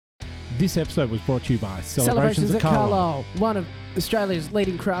This episode was brought to you by Celebrations at Carlisle, one of Australia's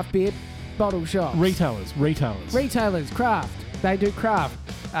leading craft beer bottle shops. Retailers. Retailers, craft. They do craft.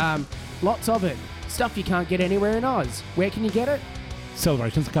 Lots of it. Stuff you can't get anywhere in Oz. Where can you get it?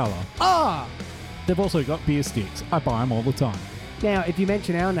 Celebrations at Carlisle. Ah! They've also got beer sticks. I buy them all the time. Now, if you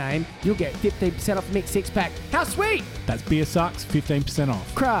mention our name, you'll get 15% off Mix 6-pack. How sweet! That's Beer Sucks, 15%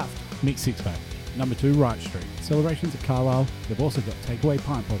 off. Craft. Mix 6-pack. Number 2, Wright Street. Celebrations at Carlisle. They've also got takeaway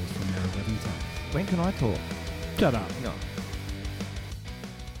pint bottles from their 11 tons. When can I talk? Shut up. No.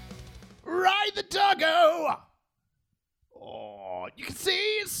 Ride the doggo! Oh, you can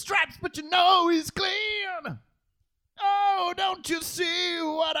see his stripes, but you know he's clean. Oh, don't you see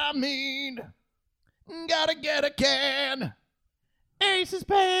what I mean? Gotta get a can. Ace's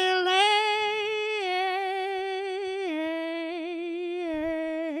Pale Ale.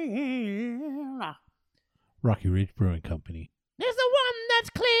 Rocky Ridge Brewing Company. There's the one that's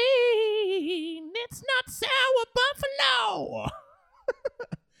clean. It's not sour buffalo.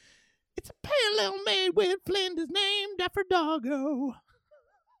 It's a pale ale made with Flinders named after doggo.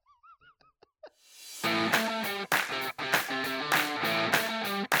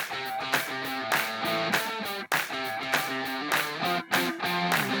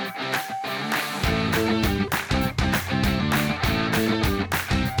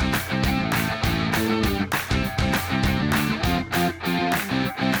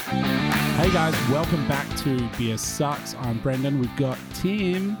 Hey guys, welcome back to Beer Sucks. I'm Brendan. We've got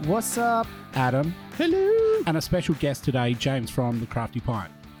Tim, What's up? Adam, Hello. and a special guest today, James from the Crafty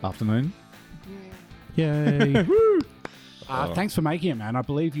Pint. Afternoon. Yay. Thanks for making it, man. I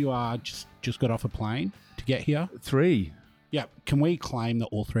believe you are just got off a plane to get here. 3. Yeah. Can we claim that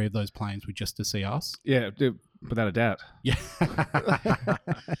all 3 of those planes were just to see us? Yeah, without a doubt. Yeah. I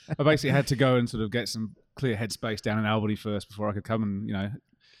basically had to go and sort of get some clear headspace down in Albany first before I could come and,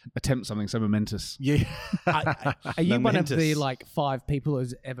 attempt something so momentous. Yeah. Are you one of Momentous. the 5 people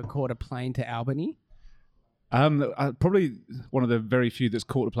who's ever caught a plane to Albany? Probably one of the very few that's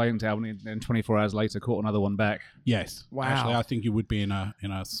caught a plane to Albany and 24 hours later caught another one back. Yes. Wow. Actually, I think you would be in a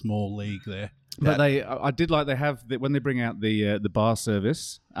small league there. But I did like they have when they bring out the bar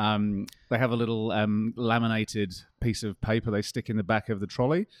service. They have a little laminated piece of paper they stick in the back of the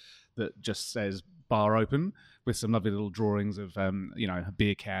trolley that just says "bar open" with some lovely little drawings of a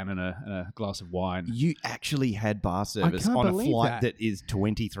beer can and a glass of wine. You actually had bar service can't on a believe flight that. that is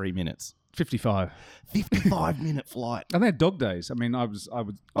 23 minutes. 55. 55-minute flight. And they had dog days. I mean, I was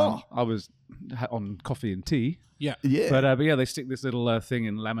on coffee and tea. Yeah. Yeah. But yeah, they stick this little thing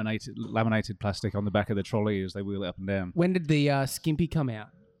in laminated plastic on the back of the trolley as they wheel it up and down. When did the Skimpy come out?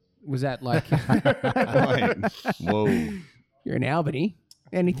 Was that like... Whoa. You're in Albany.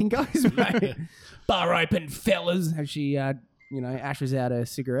 Anything goes, mate. Bar open, fellas. As she, ashes out a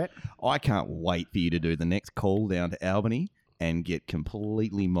cigarette. I can't wait for you to do the next call down to Albany and get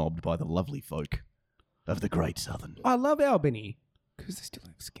completely mobbed by the lovely folk of the Great Southern. I love Albany because they still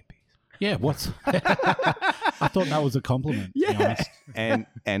have Skimpies. Yeah. I thought that was a compliment. To be honest. And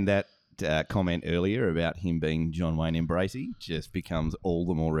that comment earlier about him being John Wayne Embracey just becomes all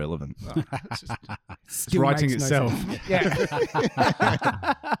the more relevant. It's writing makes no itself. sense.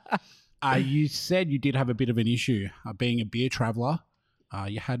 Yeah. You said you did have a bit of an issue being a beer traveller.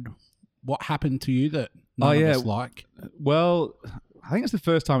 What happened to you that none of us like? Well, I think it's the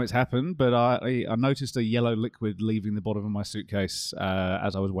first time it's happened, but I noticed a yellow liquid leaving the bottom of my suitcase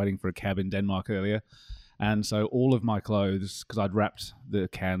as I was waiting for a cab in Denmark earlier. And so all of my clothes, because I'd wrapped the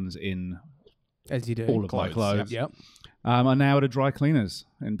cans in As you do. all of my clothes, Yep. are now at a dry cleaners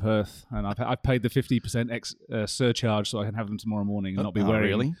in Perth. And I've paid the 50% surcharge so I can have them tomorrow morning and not be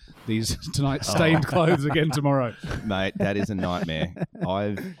wearing these stained clothes again tomorrow. Mate, that is a nightmare.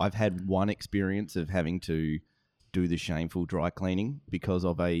 I've had one experience of having to do the shameful dry cleaning because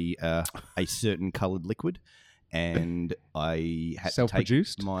of a certain coloured liquid, and I had to take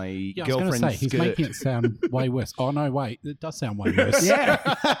Self-produced? my Yeah, I was girlfriend's going to say, he's skirt. making it sound way worse. Oh, no, wait. It does sound way worse.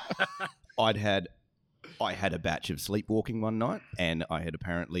 Yeah. I had a batch of sleepwalking one night, and I had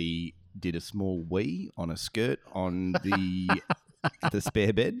apparently did a small wee on a skirt on the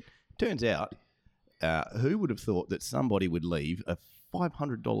spare bed. Turns out, who would have thought that somebody would leave a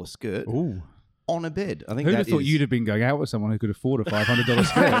 $500 skirt Ooh. on a bed? I think Who'd that have thought is- you'd have been going out with someone who could afford a $500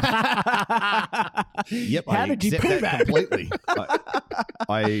 skirt? Yep, How I did you accept pull that that? completely.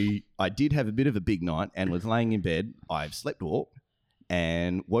 I did have a bit of a big night and was laying in bed. I've slept walked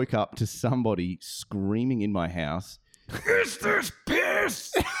and woke up to somebody screaming in my house, "Is this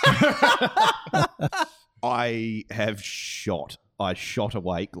piss?" I shot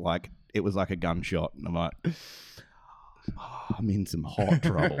awake like it was like a gunshot. And I'm like, I'm in some hot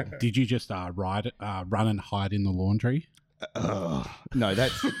trouble. Did you just run and hide in the laundry? No,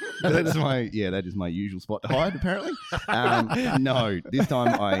 that is my usual spot to hide. Apparently, no. This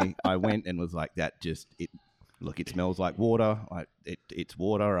time I went and was like, it smells like water. It's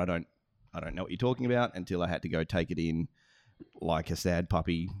water. I don't know what you're talking about until I had to go take it in like a sad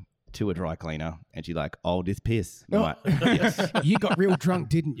puppy to a dry cleaner, and she's like, "Oh, this piss." I'm like, yes, You got real drunk,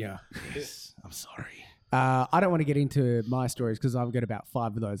 didn't you? yes. I'm sorry. I don't want to get into my stories because I've got about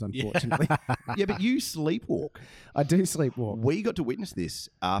 5 of those, unfortunately. Yeah, but you sleepwalk. I do sleepwalk. We got to witness this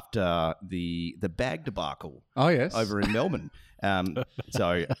after the bag debacle. Oh, yes. Over in Melbourne.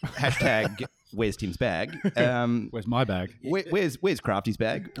 So hashtag where's Tim's bag? Where's my bag? Where's Crafty's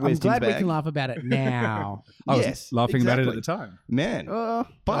bag? I'm Where's glad Tim's we bag? can laugh about it now. I was Yes, laughing about it at exactly. the time. Man,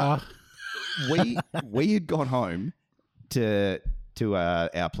 but we had gone home to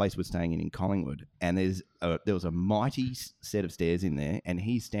our place we're staying in Collingwood, and there was a mighty set of stairs in there, and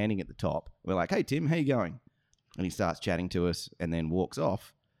he's standing at the top. We're like, "Hey Tim, how you going?" And he starts chatting to us, and then walks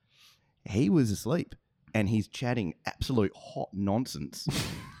off. He was asleep, and he's chatting absolute hot nonsense.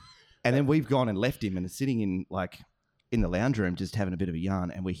 And then we've gone and left him, and is sitting in the lounge room just having a bit of a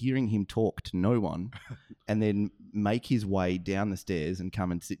yarn, and we're hearing him talk to no one, and then make his way down the stairs and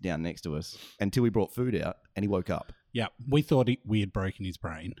come and sit down next to us until we brought food out, and he woke up. Yeah, we thought we had broken his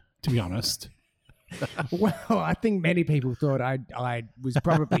brain, to be honest. Well, I think many people thought I was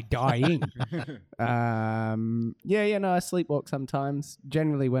probably dying. I sleepwalk sometimes.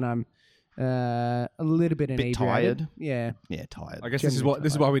 Generally, when I'm a little bit inebriated. tired? Yeah. Yeah, tired. I guess this is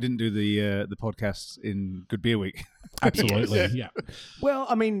why we didn't do the podcast in Good Beer Week. Absolutely, yeah. Well,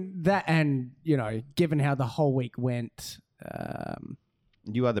 I mean that, and given how the whole week went,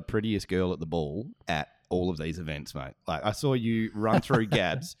 You are the prettiest girl at the ball at all of these events, mate. Like, I saw you run through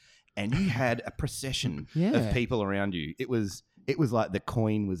Gabs, and you had a procession of people around you. It was like the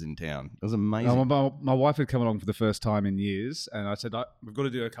Queen was in town. It was amazing. My wife had come along for the first time in years, and I said, we've got to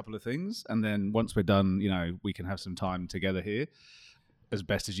do a couple of things, and then once we're done, we can have some time together here as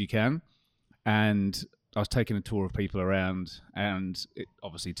best as you can. And I was taking a tour of people around, and it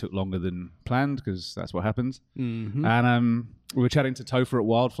obviously took longer than planned because that's what happens. Mm-hmm. And we were chatting to Topher at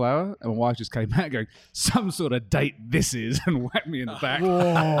Wildflower, and my wife just came back going, "Some sort of date this is," and whacked me in the back.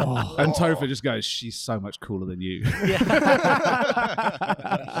 Whoa. And Topher just goes, "She's so much cooler than you." And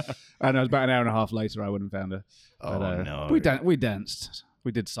it was about an hour and a half later I went and found her. No. We danced.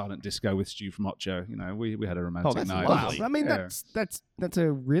 We did silent disco with Stu from Ocho. We had a romantic that's night. lovely. Wow. I mean, Yeah. that's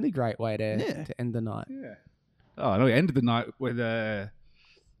a really great way to end the night. Yeah. Oh, no, we ended the night with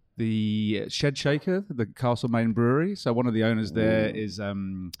the Shed Shaker, the Castlemaine Brewery. So one of the owners there is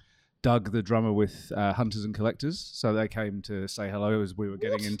Doug, the drummer with Hunters and Collectors. So they came to say hello as we were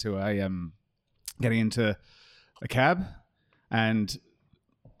getting into a cab, and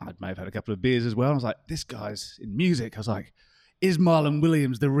I may have had a couple of beers as well. I was like, "This guy's in music." I was like, "Is Marlon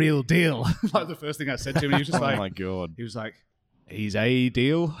Williams the real deal?" Like the first thing I said to him, he was just Oh my God. he was like, "He's a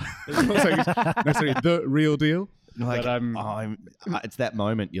deal." I was like, "He's necessarily the real deal." Like, But, it's that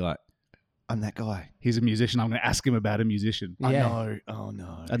moment you're like, I'm that guy. He's a musician. I'm going to ask him about a musician. Yeah. I know. Oh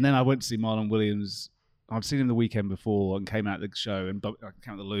no. And then I went to see Marlon Williams. I'd seen him the weekend before and came out at the show, and I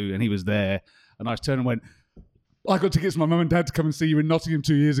came out the loo, and he was there. And I turned and went, "I got tickets for my mum and dad to come and see you in Nottingham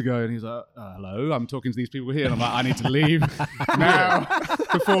 2 years ago." And he's like, "Hello, I'm talking to these people here." And I'm like, "I need to leave now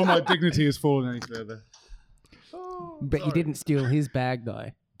before my dignity has fallen any further." But you didn't steal his bag,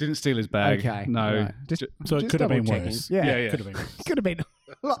 though. Didn't steal his bag. Okay. No. Right. Just So it could have been double-checking. worse. Yeah. Could have been worse. Could have been a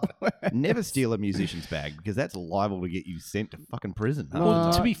lot worse. Never steal a musician's bag because that's liable to get you sent to fucking prison. Huh?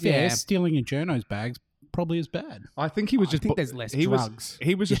 Well, to be fair, yeah. stealing a journo's bag's probably as bad. I think he was I just. think there's less he drugs.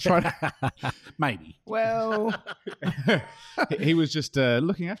 He was just trying. Maybe. Well, He was just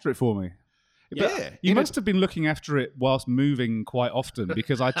looking after it for me. But Yeah. you must have been looking after it whilst moving quite often,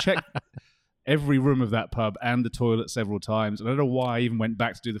 because I checked every room of that pub and the toilet several times, and I don't know why I even went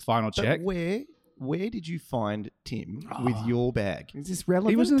back to do the final But check. where did you find Tim with your bag? is this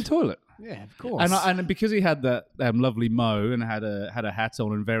relevant? He was in the toilet, Yeah, of course. and because he had that lovely mo and had a hat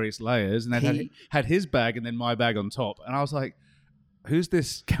on in various layers, and then had his bag and then my bag on top, and I was like, "Who's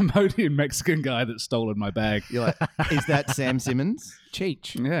this Cambodian Mexican guy that's stolen my bag?" You're like, is that Sam Simmons?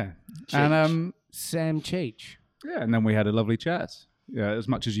 Cheech. Yeah, Cheech. and Sam Cheech. yeah, and then we had a lovely chat. Yeah, as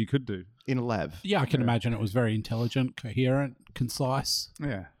much as you could do. In a lab. Yeah, I can imagine it was very intelligent, coherent, concise.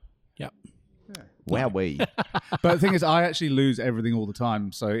 Yeah. Yep. Wowee. But the thing is, I actually lose everything all the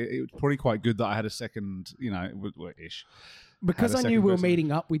time, so it was probably quite good that I had a second, ish. Because Had a I knew second we were person.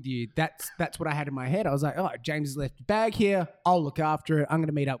 meeting up with you, that's what I had in my head. I was like, "Oh, James has left his bag here. I'll look after it. I'm going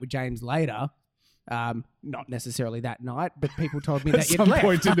to meet up with James later." Not necessarily that night, but people told me that At you'd some left.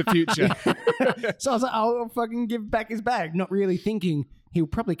 point in the future. So I was like, I'll fucking give back his bag, not really thinking he'll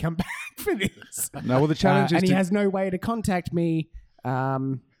probably come back for this. No, well, the challenge is and he to- has no way to contact me.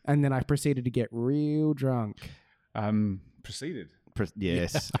 And then I proceeded to get real drunk. Proceeded.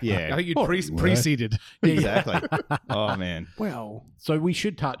 Yes. I Yeah. think you'd preceded. Exactly. Oh, man. Well, So we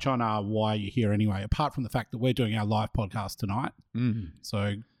should touch on why you're here anyway, apart from the fact that we're doing our live podcast tonight.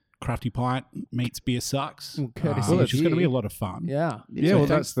 So Crafty Pint meets Beer Sucks, courtesy which of is going to be you. a lot of fun. yeah. Yeah, well,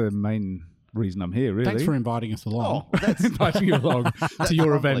 that's the main reason I'm here, really. Thanks for inviting us along. inviting you along to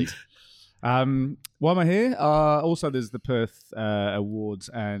your lovely. event. Why am I here? Also, there's the Perth Awards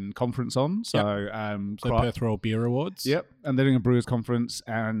and conference on. So, So Perth Royal Beer Awards. Yep, and they're doing a brewers conference,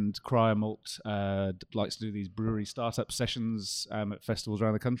 and Cryer Malt likes to do these brewery startup sessions at festivals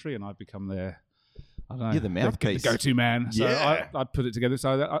around the country, and I've become their, I don't know, You're the mouthpiece. the go-to man. So Yeah. I put it together.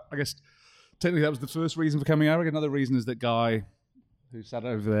 So I guess technically that was the first reason for coming over. Another reason is that guy who sat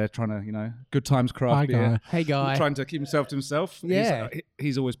over there trying to, good times craft Hi, beer. Guy. Hey, guy. Trying to keep himself to himself. Yeah.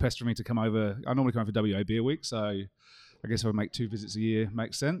 He's always pestering me to come over. I normally come over for WA Beer Week, so I guess if I make 2 visits a year,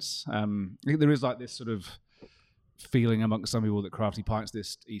 makes sense. I think there is like this sort of feeling amongst some people that Crafty Pint's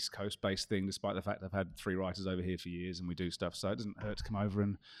this East Coast based thing, despite the fact I've had 3 writers over here for years and we do stuff, so it doesn't hurt to come over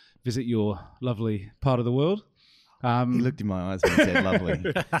and visit your lovely part of the world. He looked in my eyes when he said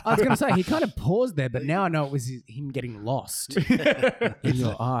lovely. I was going to say, he kind of paused there, but now I know it was him getting lost in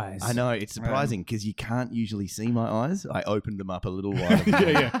your eyes. I know, it's surprising because you can't usually see my eyes. I opened them up a little while ago.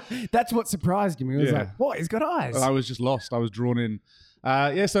 yeah. That's what surprised him. He was Yeah. like, what? He's got eyes. I was just lost. I was drawn in.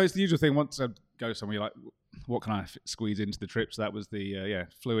 So it's the usual thing. Once I go somewhere, you're like, what can I squeeze into the trip? So that was the,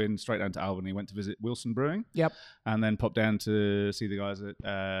 flew in straight down to Albany, went to visit Wilson Brewing. Yep. And then popped down to see the guys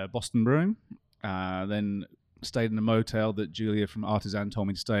at Boston Brewing. Then stayed in a motel that Julia from Artisan told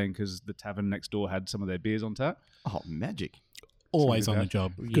me to stay in because the tavern next door had some of their beers on tap. Oh, magic. Always So on good the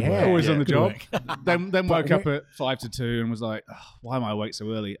job. Good Yeah. work. Always on the Good job. work. then woke up at 5 to 2 and was like, why am I awake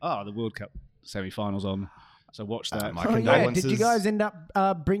so early? The World Cup semi-finals on. So watch that. My Oh, yeah. condolences. Did you guys end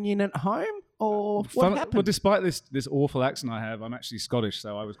up bringing it home? Or what happened? Well, despite this awful accent I have, I'm actually Scottish,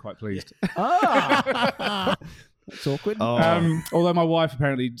 so I was quite pleased. That's awkward. Oh, Although my wife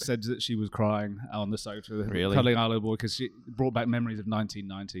apparently said that she was crying on the sofa, Really? cuddling our little boy, because she brought back memories of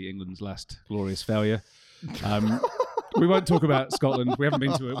 1990, England's last glorious failure. We won't talk about Scotland. We haven't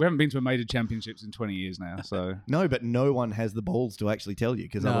been to a major championships in 20 years now. So no, but no one has the balls to actually tell you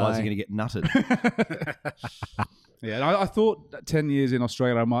because otherwise you're going to get nutted. yeah, and I thought that 10 years in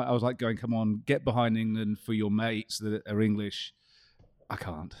Australia, I was like going, come on, get behind England for your mates that are English. I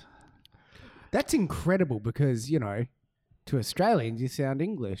can't. That's incredible because, to Australians, you sound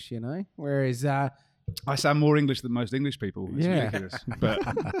English, whereas I sound more English than most English people. It's Yeah. ridiculous.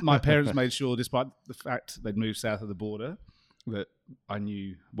 But my parents made sure, despite the fact they'd moved south of the border, that I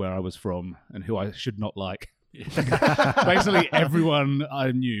knew where I was from and who I should not like. Basically, everyone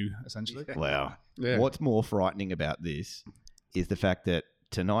I knew, essentially. Wow. Yeah. What's more frightening about this is the fact that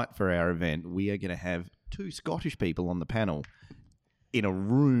tonight for our event, we are going to have 2 Scottish people on the panel in a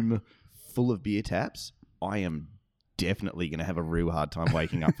room full of beer taps. I am definitely going to have a real hard time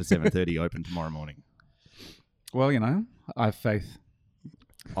waking up for 7:30 open tomorrow morning. Well, I have faith.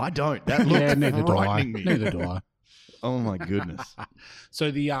 I don't. That looks Yeah, neither do I. frightening me. Neither do I. Oh, my goodness.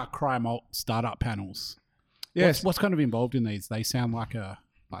 So the Cryer Malt startup panels. Yes. What's kind of involved in these? They sound like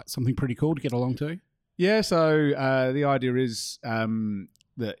something pretty cool to get along to. Yeah, so the idea is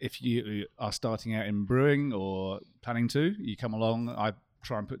that if you are starting out in brewing or planning to, you come along. I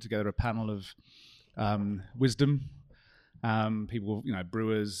try and put together a panel of wisdom, people,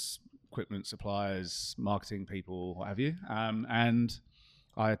 brewers, equipment suppliers, marketing people, what have you. And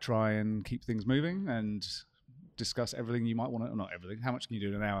I try and keep things moving and discuss everything you might want to, not everything, how much can you do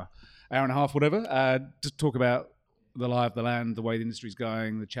in an hour and a half, whatever. Just talk about the lie of the land, the way the industry's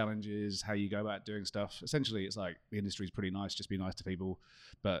going, the challenges, how you go about doing stuff. Essentially, it's like the industry's pretty nice, just be nice to people,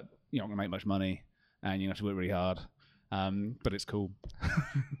 but you're not going to make much money and you have to work really hard. But it's cool.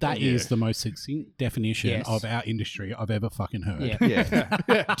 That is the most succinct definition Yes. of our industry I've ever fucking heard. Yeah.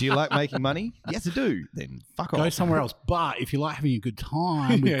 Yeah. Do you like making money? Yes, I do. Then fuck Go off. somewhere else. But if you like having a good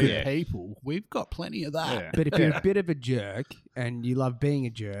time with Yeah, good yeah. people, we've got plenty of that. Yeah. But if you're a bit of a jerk and you love being a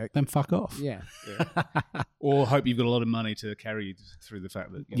jerk, Then fuck off. yeah. Or hope you've got a lot of money to carry you through the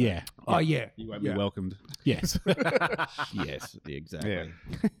fact that Yeah. Oh, yeah. you won't Yeah. be welcomed. Yes. Yes, exactly. Yeah.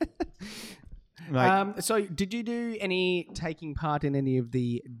 Mate, So, did you do taking part in any of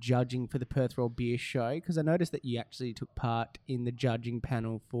the judging for the Perth World Beer Show? Because I noticed that you actually took part in the judging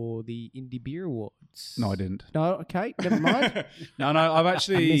panel for the Indie Beer Awards. No, I didn't. No, okay, never mind. No, I've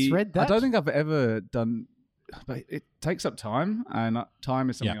actually misread that. I don't think I've ever done. But it takes up time, and time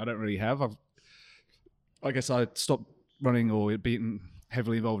is something Yeah. I don't really have. I guess I stopped running or being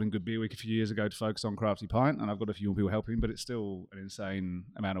heavily involved in Good Beer Week a few years ago to focus on Crafty Pint, and I've got a few more people helping, but it's still an insane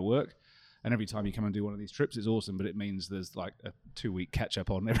amount of work. And every time you come and do one of these trips, it's awesome, but it means there's like a 2-week catch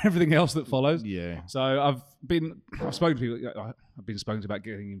up on everything else that follows. yeah. So I've spoken to people. I've been spoken to about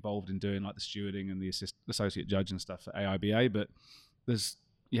getting involved in doing like the stewarding and the associate judge and stuff for AIBA, but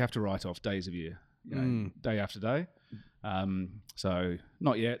you have to write off days of year, day after day. So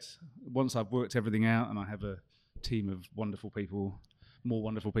not yet. Once I've worked everything out and I have a team of wonderful people, more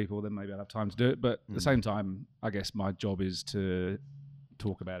wonderful people, then maybe I'll have time to do it. But at the same time, I guess my job is to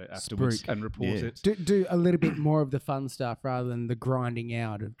talk about it afterwards and report it. Do a little bit more of the fun stuff rather than the grinding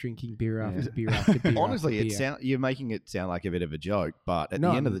out of drinking beer after beer after beer. Honestly, after beer. you're making it sound like a bit of a joke, but at the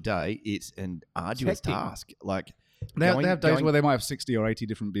end of the day, it's an arduous hectic. task. Like They have days going- where they might have 60 or 80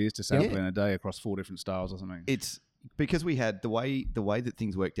 different beers to sample in a day across 4 different styles or something. It's because we had the way that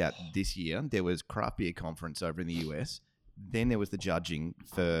things worked out this year. There was craft beer conference over in the US. Then there was the judging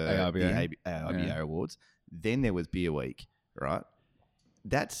for AIBA. the AIBA awards. Then there was Beer Week, right?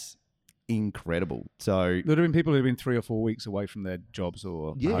 That's incredible. So There'd have been people who've been 3 or 4 weeks away from their jobs or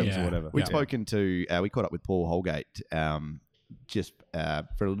homes Yeah. or whatever. we'd spoken to, we caught up with Paul Holgate just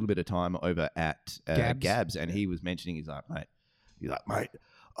for a little bit of time over at Gabs, and he was mentioning, he's like, mate,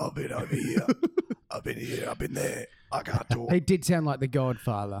 I've been over here. I've been there. I can't talk. He did sound like the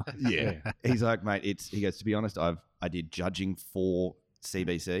Godfather. Yeah. He's like, mate, he goes, to be honest, I did judging for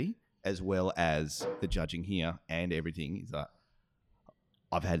CBC as well as the judging here and everything. He's like,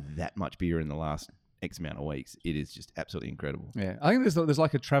 I've had that much beer in the last X amount of weeks. It is just absolutely incredible. Yeah, I think there's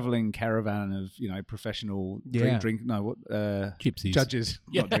like a traveling caravan of professional Gypsies. judges,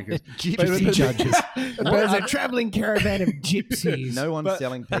 not drinkers. Gypsy judges. There's a travelling caravan of gypsies. No one's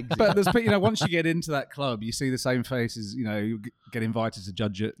selling pigs. But there's once you get into that club, you see the same faces. You get invited to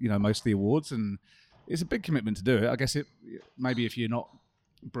judge it. Most of the awards, and it's a big commitment to do it. I guess maybe if you're not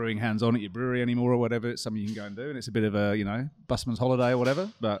brewing hands on at your brewery anymore or whatever, it's something you can go and do, and it's a bit of a busman's holiday or whatever.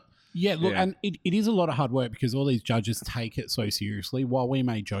 But Yeah, look, and it is a lot of hard work because all these judges take it so seriously. While we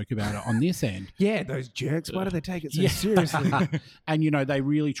may joke about it on this end, Yeah, those jerks. Why do they take it so seriously? and they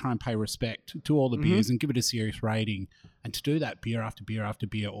really try and pay respect to all the beers and give it a serious rating. And to do that beer after beer after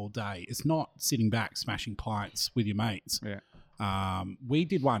beer all day, it's not sitting back smashing pints with your mates. yeah, We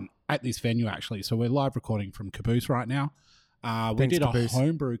did one at this venue actually, so we're live recording from Caboose right now. We Thanks, did Caboose. a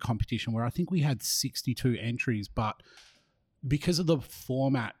homebrew competition where I think we had 62 entries, but because of the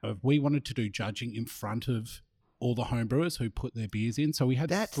format of we wanted to do judging in front of all the homebrewers who put their beers in, so we had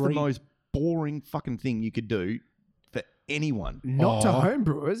That's three. the most boring fucking thing you could do for anyone. Not to Oh.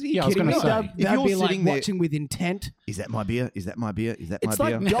 homebrewers. Are you Yeah, I was kidding me? gonna say, That'd if be you're like sitting there- watching with intent. Is that my beer? Is that my beer? Is that my It's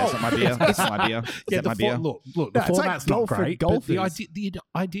beer? like golf. That's not my beer. That's not my beer. Is that my beer? Look, the No, it's like format's not golf for great, but the golfers.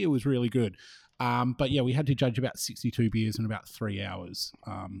 idea was really good. But yeah, we had to judge about 62 beers in about 3 hours.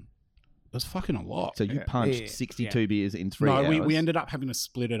 It was fucking a lot. So you punched Yeah. 62 beers in 3 hours. No, we ended up having to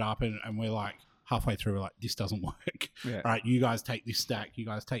split it up, and we're like halfway through, we're like, this doesn't work. Yeah. All right, you guys take this stack, you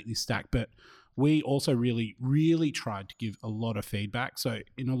guys take this stack. But we also really, really tried to give a lot of feedback. So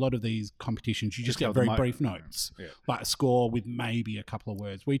in a lot of these competitions, you just go get with the very mic. brief notes, Yeah. like a score with maybe a couple of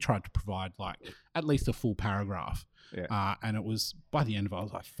words. We tried to provide like at least a full paragraph. Yeah. And it was, by the end of it, I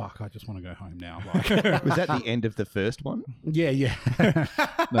was like, fuck, I just want to go home now. Like, Was that the end of the first one? yeah.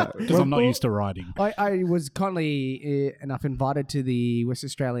 Because I'm not used to writing. I was kindly enough invited to the West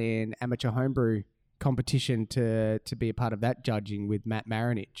Australian Amateur Homebrew competition to be a part of that judging with Matt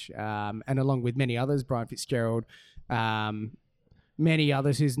Marinich, and along with many others, Brian Fitzgerald, many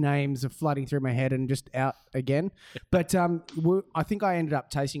others whose names are flooding through my head and just out again. But I think I ended up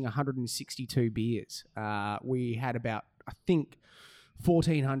tasting 162 beers. We had about, I think,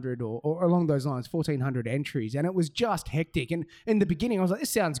 1,400 or along those lines, 1,400 entries. And it was just hectic. And in the beginning, I was like, this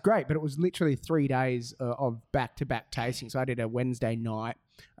sounds great. But it was literally 3 days of back-to-back tasting. So I did a Wednesday night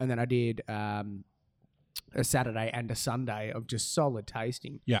and then I did a Saturday and a Sunday of just solid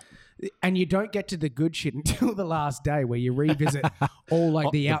tasting. Yeah. And you don't get to the good shit until the last day where you revisit all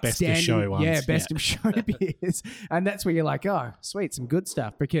like the best of outstanding, show ones. best of show beers. And that's where you're like, oh, sweet, some good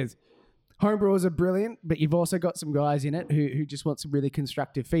stuff, because homebrewers are brilliant, but you've also got some guys in it who just want some really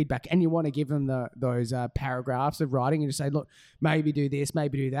constructive feedback, and you want to give them those paragraphs of writing and just say, look, maybe do this,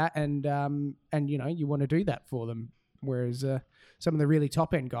 maybe do that, and you want to do that for them. Whereas some of the really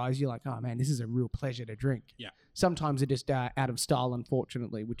top end guys, you're like, oh man, this is a real pleasure to drink. Yeah. Sometimes they're just out of style,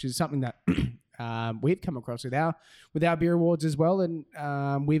 unfortunately, which is something that we've come across with our beer awards as well, and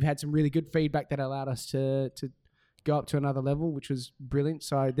we've had some really good feedback that allowed us to go up to another level, which was brilliant.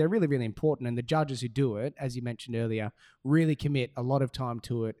 So they're really, really important, and the judges who do it, as you mentioned earlier, really commit a lot of time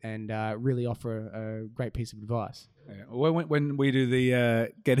to it and really offer a great piece of advice. Yeah. When we do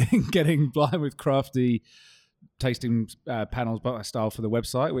the getting blind with crafty tasting panels by style for the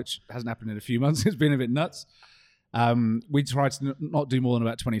website, which hasn't happened in a few months, it's been a bit nuts. We try to not do more than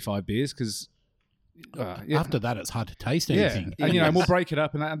about 25 beers because After that, it's hard to taste anything. and and we'll break it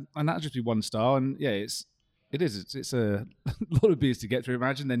up, and that'll just be one style, and it's a lot of beers to get through.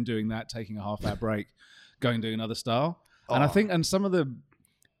 Imagine then doing that, taking a half-hour break, going doing another style, and I think some of the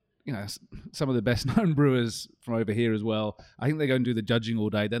best known brewers from over here as well, I think they go and do the judging all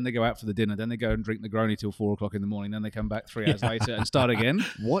day, then they go out for the dinner, then they go and drink Negroni till 4:00 in the morning, then they come back 3 hours later and start again.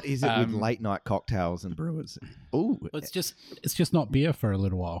 What is it with late night cocktails and brewers? Ooh, It's just not beer for a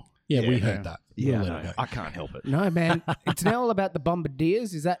little while. Yeah, we heard that. yeah, We'll let no, it go. I can't help it. No, man, it's now all about the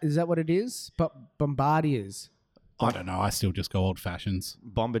bombardiers. Is that what it is? But bombardiers. I don't know. I still just go old fashions.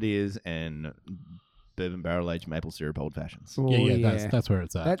 Bombardiers and bourbon barrel aged maple syrup old fashions. Oh, That's where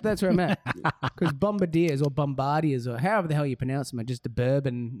it's at. That's where I'm at. Because bombardiers or bombardiers or however the hell you pronounce them are just a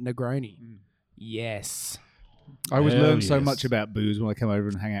bourbon Negroni. Yes. I always Hell learn so yes. much about booze when I come over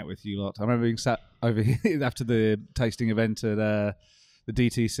and hang out with you lot. I remember being sat over here after the tasting event at the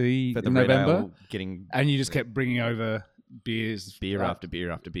DTC For the in red November, ale, getting and you just kept bringing over beers, beer after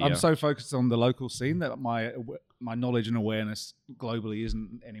beer after beer. I'm so focused on the local scene that my knowledge and awareness globally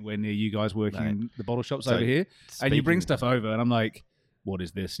isn't anywhere near you guys working in the bottle shops So, over here. And you bring speaking- stuff over, and I'm like, "What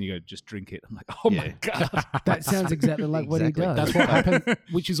is this?" And you go, "Just drink it." I'm like, "Oh my god!" That sounds exactly like what he Exactly. does. That's what happens,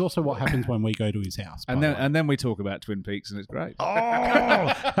 which is also what happens when we go to his house. by And the then way. and then we talk about Twin Peaks, and it's great.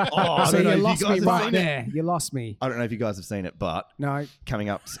 I so don't know you if lost you me guys have right seen it. there. You lost me. I don't know if you guys have seen it, but No, coming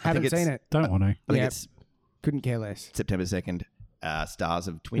up, haven't seen it. Don't want to. I think Yeah. it's Couldn't care less. September 2nd. Stars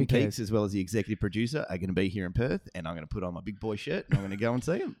of Twin Who cares? Peaks, as well as the executive producer, are going to be here in Perth, and I'm going to put on my big boy shirt and I'm going to go and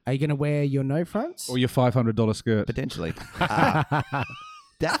see them. Are you going to wear your no fronts? Or your $500 skirt. Potentially.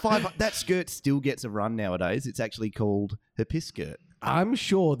 That skirt still gets a run nowadays. It's actually called her piss skirt. I'm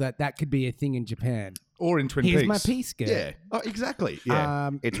sure that could be a thing in Japan. Or in Twin Here's Peaks. my pea skirt. Yeah. Oh, exactly.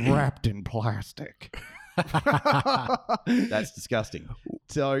 Yeah. It's wrapped in plastic. That's disgusting.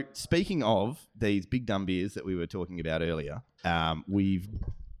 So, speaking of these big dumb beers that we were talking about earlier, we've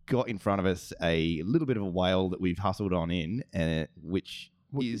got in front of us a little bit of a whale that we've hustled on in, which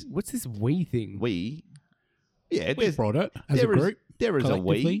is What's this wee thing? Yeah, We brought it as a there is- group. There is a we.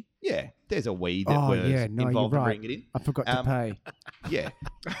 collectively. Yeah, there's a we that Oh, was yeah, no, involved you're in right. bringing it in. I forgot to pay. Yeah.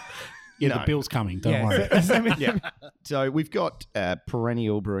 Yeah, No. the bill's coming. Don't Yeah. worry. Yeah. So we've got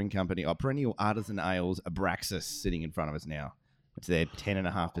Perennial Brewing Company, or Perennial Artisan Ales, Abraxas, sitting in front of us now. It's their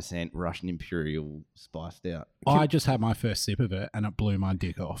 10.5% Russian Imperial spiced out. I just had my first sip of it and it blew my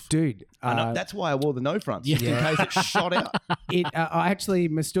dick off. Dude, That's why I wore the no fronts, Yeah. just in case it shot out. I actually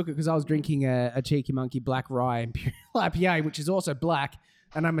mistook it because I was drinking a Cheeky Monkey Black Rye Imperial IPA, which is also black,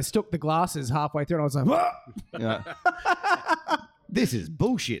 and I mistook the glasses halfway through, and I was like, "Whoa!" You know. This is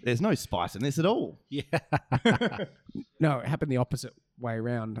bullshit. There's no spice in this at all. Yeah. No, it happened the opposite way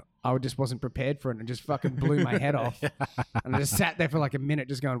around. I just wasn't prepared for it and it just fucking blew my head off. And I just sat there for like a minute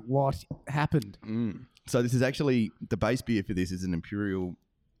just going, what happened? So this is actually, the base beer for this is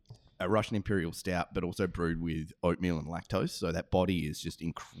a Russian Imperial Stout, but also brewed with oatmeal and lactose. So that body is just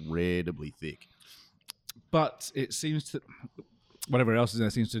incredibly thick. But it seems to, whatever else is in there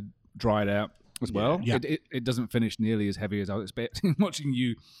seems to dry it out as well. Yeah. It doesn't finish nearly as heavy as I was expecting. Watching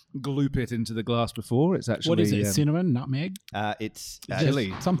you gloop it into the glass before, it's actually What is it? Cinnamon, nutmeg, It's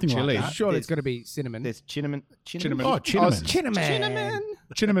chili. something Chili. like that. Surely it's got to be cinnamon. There's cinnamon. Cinnamon. Oh, cinnamon. Cinnamon.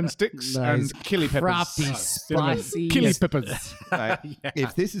 Cinnamon sticks Those and chili peppers. crafty, spicy. Chili peppers.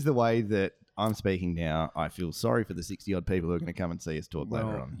 If this is the way that I'm speaking now, I feel sorry for the 60 odd people who are going to come and see us talk later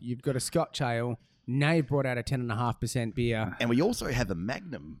Well, on. you've got a Scotch ale. Now you've brought out a 10.5% beer And we also have a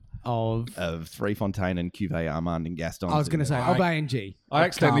Magnum of, of Three Fontaine and Cuvée Armand and Gaston. I was going to say, of A&G. I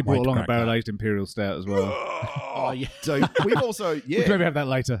accidentally can't wait brought to along a crack barrel that. aged imperial stout as well. Oh, yeah. So we've also, We can maybe have that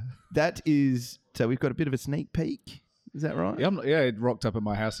later. that is, so we've got a bit of a sneak peek. Is that right? Yeah, it rocked up at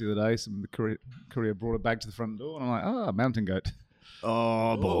my house the other day. The courier brought a bag to the front door, and I'm like, mountain goat.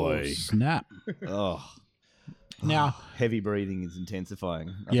 Oh, boy. Snap. Oh, Now, heavy breathing is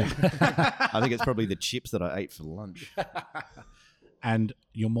intensifying. yeah. I think it's probably the chips that I ate for lunch. And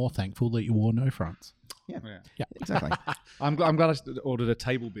you're more thankful that you wore no fronts. Yeah. Exactly. I'm glad I ordered a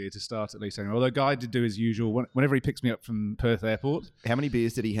table beer to start at least. Anyway. Although Guy did do his usual whenever he picks me up from Perth Airport. How many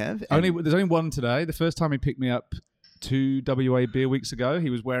beers did he have? There's only one today. The first time he picked me up 2 WA beer weeks ago, he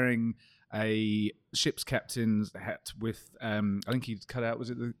was wearing a ship's captain's hat with I think he'd cut out, was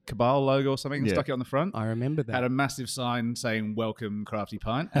it the Cabal logo or something, and stuck it on the front. I remember that. Had a massive sign saying "Welcome, Crafty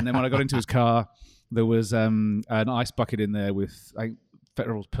Pint." And then when I got into his car, there was an ice bucket in there with, I think,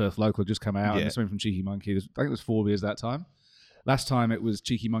 Federal's Perth Local had just come out, and something from Cheeky Monkey. I think it was 4 beers that time. Last time it was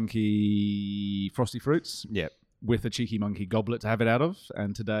Cheeky Monkey Frosty Fruits. Yep. With a Cheeky Monkey goblet to have it out of,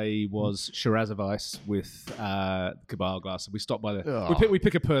 and today was Shiraz of Ice with Cabal glass. So we stopped by we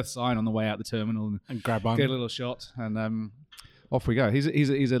pick a Perth sign on the way out the terminal And grab one. get a little shot, and off we go.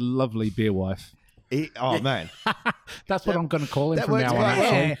 He's a lovely beer wife. Man. That's what I'm going to call him That from works now on. well.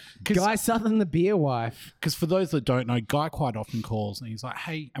 Yeah, Actually. Guy Southern, the beer wife. Because for those that don't know, Guy quite often calls and he's like,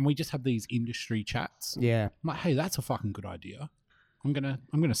 "Hey," and we just have these industry chats. Yeah. I'm like, "Hey, that's a fucking good idea. I'm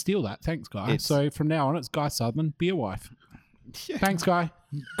gonna steal that. Thanks, Guy." So from now on, it's Guy Southern, beer wife. Thanks, Guy.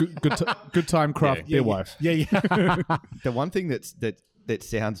 Good time craft beer wife. Yeah. The one thing that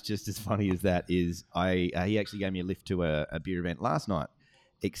sounds just as funny as that is he actually gave me a lift to a beer event last night,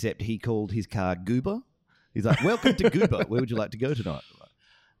 except he called his car Goober. He's like, "Welcome to Goober. Where would you like to go tonight?" I'm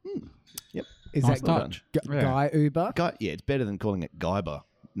like, yep. Is Nice that touch. Guy Uber? It's better than calling it Guyber.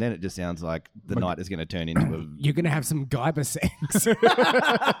 Then it just sounds like the night is going to turn into a... You're going to have some Guyber sex.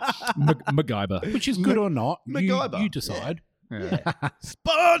 MacGyver. Which is good or not, MacGyver. you decide.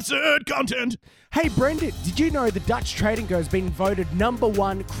 Sponsored content. Hey, Brendan, did you know the Dutch Trading Co has been voted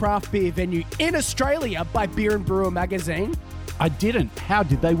 #1 craft beer venue in Australia by Beer and Brewer magazine? I didn't. How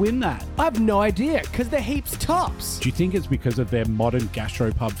did they win that? I've no idea, because they're heaps tops. Do you think it's because of their modern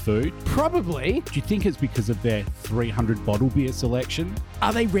gastropub food? Probably. Do you think it's because of their 300 bottle beer selection?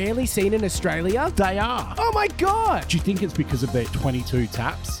 Are they rarely seen in Australia? They are. Oh my God! Do you think it's because of their 22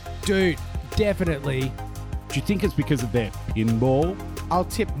 taps? Dude, definitely. Do you think it's because of their pinball? I'll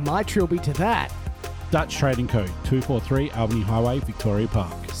tip my trilby to that. Dutch Trading Co. 243 Albany Highway, Victoria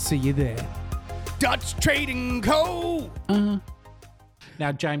Park. See you there. Dutch Trading Co.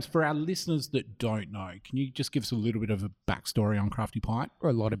 Now, James, for our listeners that don't know, can you just give us a little bit of a backstory on Crafty Pint?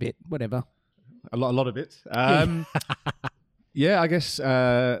 Or a lot of it, whatever. A lot of it. I guess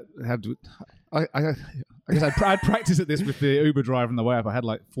I'd practice at this with the Uber driver on the way up. I had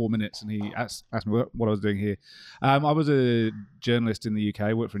like 4 minutes, and he asked me what I was doing here. I was a journalist in the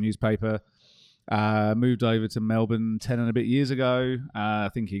UK, worked for a newspaper. Moved over to Melbourne 10 and a bit years ago,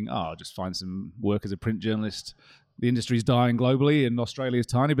 thinking, I'll just find some work as a print journalist. The industry's dying globally, and Australia's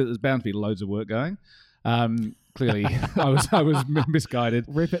tiny, but there's bound to be loads of work going. Clearly, I was misguided.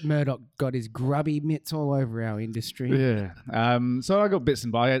 Rupert Murdoch got his grubby mitts all over our industry. Yeah. So I got bits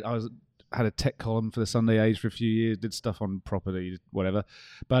and byes. I had a tech column for the Sunday Age for a few years, did stuff on property, whatever.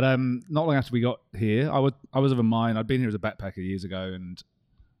 But not long after we got here, I was of a mind. I'd been here as a backpacker years ago, and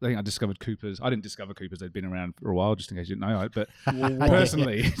I think I discovered Coopers. I didn't discover Coopers. They'd been around for a while, just in case you didn't know. But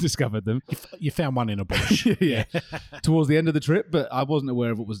personally discovered them. You found one in a bush. Yeah. Towards the end of the trip, but I wasn't aware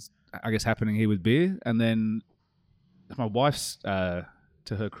of what was, I guess, happening here with beer. And then my wife's, to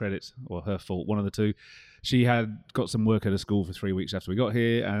her credit, or her fault, one of the two, she had got some work at a school for 3 weeks after we got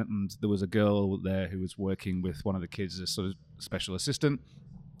here, and there was a girl there who was working with one of the kids as a sort of special assistant.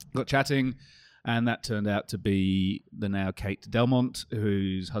 Got chatting, and that turned out to be the now Kate Delmont,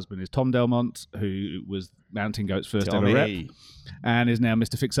 whose husband is Tom Delmont, who was Mountain Goat's first ever rep, and is now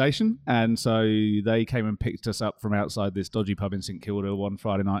Mr. Fixation. And so they came and picked us up from outside this dodgy pub in St Kilda one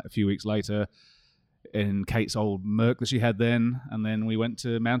Friday night a few weeks later in Kate's old Merc that she had then. And then we went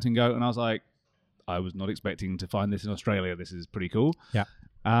to Mountain Goat, and I was like, I was not expecting to find this in Australia. This is pretty cool. Yeah.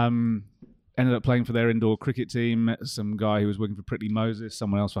 Ended up playing for their indoor cricket team. Met some guy who was working for Prickly Moses,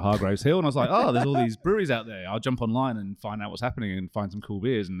 someone else for Hargroves Hill. And I was like, there's all these breweries out there. I'll jump online and find out what's happening and find some cool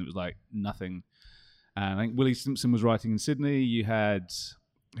beers. And it was like nothing. And I think Willie Simpson was writing in Sydney. You had,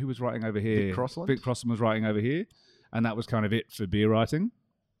 who was writing over here? Vic Crossland? Vic Crossland was writing over here. And that was kind of it for beer writing.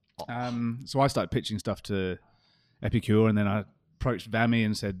 So I started pitching stuff to Epicure, and then I approached VAMI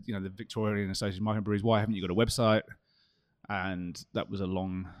and said, the Victorian Association of Microbreweries, why haven't you got a website? And that was a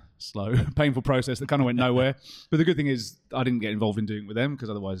long, slow, painful process that kind of went nowhere. But the good thing is I didn't get involved in doing it with them, because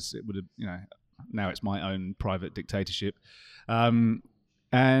otherwise it would have, now it's my own private dictatorship. And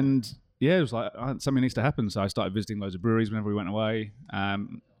yeah, it was like, something needs to happen. So I started visiting loads of breweries whenever we went away,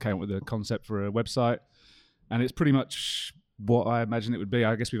 came up with a concept for a website. And it's pretty much what I imagined it would be.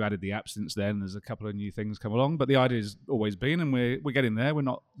 I guess we've added the app since then. There's a couple of new things come along, but the idea's always been, and we're getting there. We're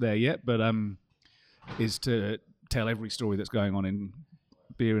not there yet, but is to tell every story that's going on in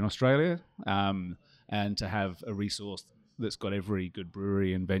beer in Australia, and and to have a resource that's got every good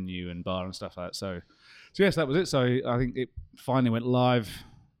brewery and venue and bar and stuff like that. So yes, that was it. So I think it finally went live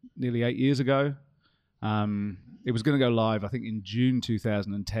nearly 8 years ago. It was going to go live, I think, in June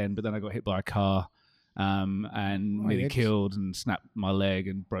 2010, but then I got hit by a car and nearly killed and snapped my leg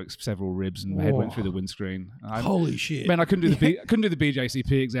and broke several ribs and my head went through the windscreen. Holy shit! Man, I couldn't do the couldn't do the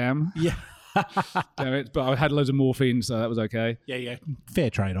BJCP exam. Yeah. Damn it! But I had loads of morphine, so that was okay. Yeah. Fair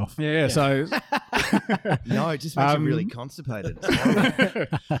trade off. Yeah. So No, it just makes you really constipated.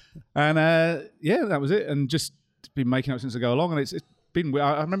 and that was it. And just been making up since I go along. And it's been.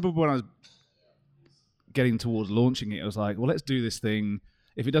 I remember when I was getting towards launching it, I was like, well, let's do this thing.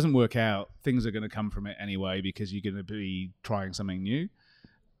 If it doesn't work out, things are going to come from it anyway because you're going to be trying something new.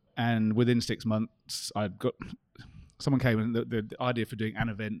 And within 6 months, someone came and the idea for doing an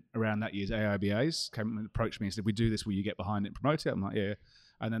event around that year's AIBAs came and approached me and said, "We do this, will you get behind it and promote it?" I'm like, yeah.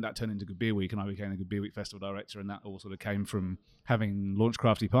 And then that turned into Good Beer Week, and I became the Good Beer Week Festival Director, and that all sort of came from having launched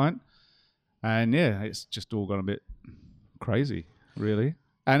Crafty Pint. And yeah, it's just all gone a bit crazy, really.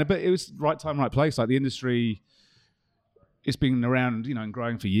 But it was right time, right place. Like the industry, it's been around, and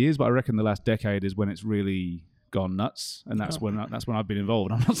growing for years. But I reckon the last decade is when it's really gone nuts, and that's when I've been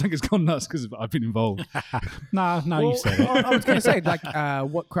involved. I'm not saying it's gone nuts because I've been involved. No, you said it. I was going to say, like,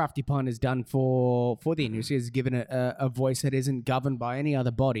 what Crafty Pint has done for the industry is given it a voice that isn't governed by any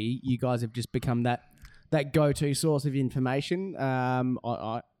other body. You guys have just become that go-to source of information.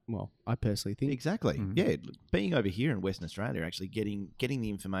 I personally think Exactly. Mm-hmm. Yeah, being over here in Western Australia, actually getting the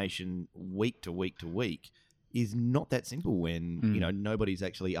information week to week to week is not that simple when nobody's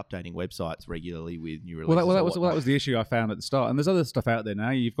actually updating websites regularly with new releases. That was the issue I found at the start. And there's other stuff out there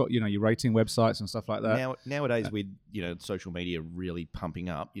now. You've got your rating websites and stuff like that. Nowadays with social media really pumping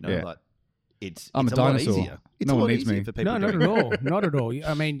up, like it's I'm a dinosaur. lot easier. It's No a one lot needs easier me. for people. not at all, not at all.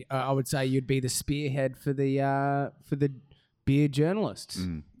 I mean, I would say you'd be the spearhead for the beer journalists.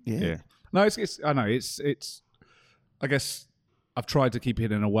 Yeah. No, it's I know it's I guess I've tried to keep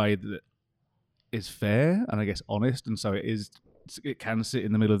it in a way that is fair and I guess honest, and so it can sit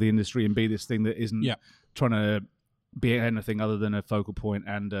in the middle of the industry and be this thing that isn't trying to be anything other than a focal point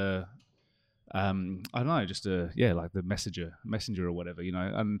and I don't know, just like the messenger or whatever,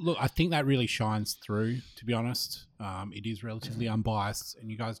 And Look, I think that really shines through, to be honest. It is relatively unbiased,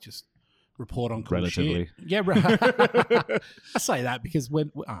 and you guys just report on cool relatively. shit. Yeah, I say that because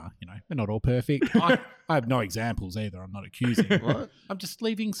we're not all perfect. I have no examples either. I'm not accusing. What? I'm just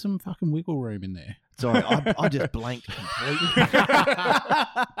leaving some fucking wiggle room in there. Sorry, I just blanked completely.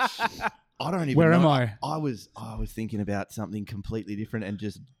 I don't even Where know. am I? I was thinking about something completely different and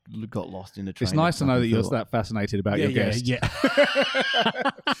just got lost in a train. It's nice to know that you're that fascinated about your guest. Yeah.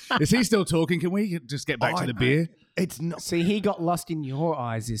 Is he still talking? Can we just get back to the beer? It's not. See, he got lost in your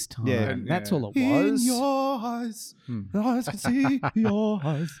eyes this time. Yeah. That's all it was. In your eyes, eyes can see your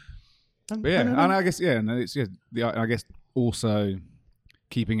eyes. But yeah, and I guess and it's I guess also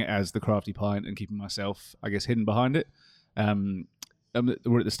keeping it as the Crafty Pint and keeping myself, I guess, hidden behind it.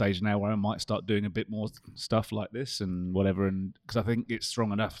 We're at the stage now where I might start doing a bit more stuff like this and whatever, and because I think it's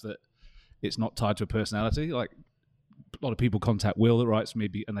strong enough that it's not tied to a personality. Like a lot of people contact Will that writes me,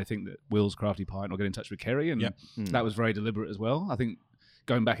 and they think that Will's Crafty Pint, or get in touch with Kerry, and that was very deliberate as well. I think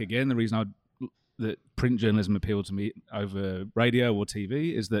going back again, the reason that print journalism appealed to me over radio or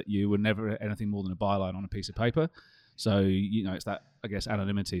TV is that you were never anything more than a byline on a piece of paper. So it's that, I guess,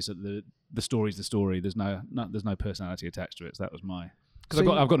 anonymity. So the story's the story. There's no personality attached to it. So that was because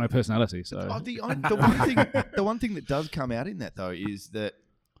I've got no personality. So the one thing that does come out in that though is that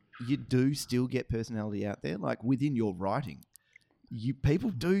you do still get personality out there, like within your writing. People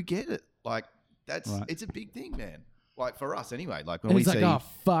do get it. Like it's a big thing, man. Like for us anyway. Like when It's like, oh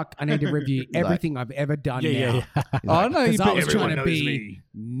fuck, I need to review everything I've ever done now. Yeah. Oh no, Because I was trying to knows be me.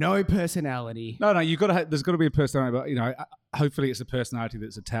 no personality. No, you've got to. There's got to be a personality, but hopefully it's a personality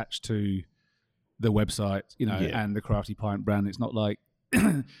that's attached to the website, and the Crafty Pint brand. It's not like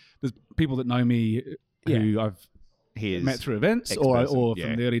there's people that know me who I've met through events or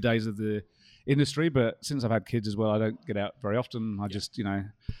from the early days of the industry. But since I've had kids as well, I don't get out very often. I just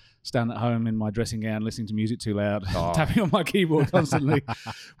stand at home in my dressing gown, listening to music too loud, tapping on my keyboard constantly,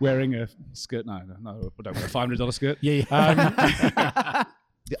 wearing a skirt. No, I don't wear a $500 skirt. The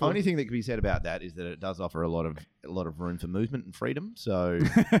only thing that can be said about that is that it does offer a lot of room for movement and freedom. So,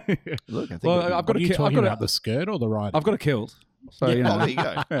 look, I think I've got Are you talking about the skirt or the rider? I've got a kilt. So there you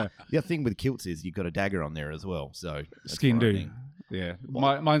go. The other thing with kilts is you've got a dagger on there as well. So skin do. Yeah,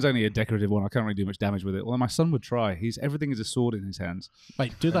 mine's only a decorative one. I can't really do much damage with it. Well, my son would try. Everything is a sword in his hands.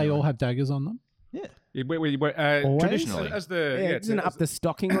 Wait, do they all have daggers on them? Yeah. Always? Traditionally. as the Isn't it up the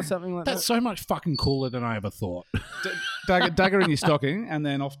stocking or something like That's that? so much fucking cooler than I ever thought. dagger in your stocking, and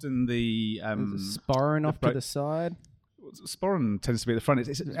then often the Sporran off to the side. sporran tends to be at the front.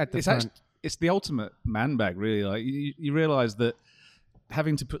 It's At the it's front. actually it's the ultimate man bag, really. Like you realise that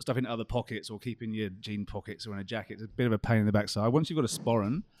having to put stuff in other pockets or keep in your jean pockets or in a jacket is a bit of a pain in the backside. Once you've got a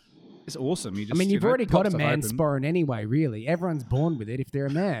sporran, it's awesome. You just, I mean, you've already pop got a stuff man open. sporran anyway, really. Everyone's born with it if they're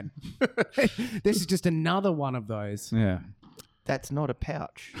a man. This is just another one of those. Yeah. That's not a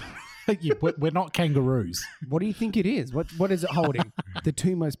pouch. We're not kangaroos. What do you think it is? What is it holding? The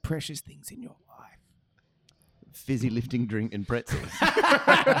two most precious things in your life. Fizzy lifting drink and pretzels.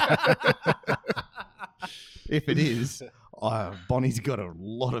 If it is, Bonnie's got a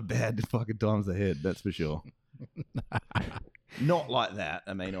lot of bad fucking times ahead, that's for sure. Not like that.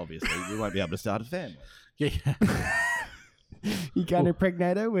 I mean, obviously, we won't be able to start a family. Yeah. You can't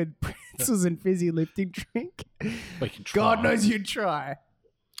impregnate her with pretzels and fizzy lifting drink? We can try. God knows you'd try.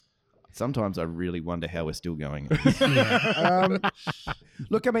 Sometimes I really wonder how we're still going.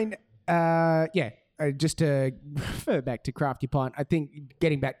 Look, I mean, just to refer back to Crafty Pint, I think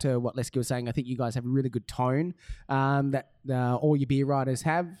getting back to what Lesky was saying, I think you guys have a really good tone that all your beer writers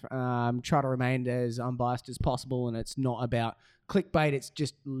have. Try to remain as unbiased as possible, and it's not about clickbait. It's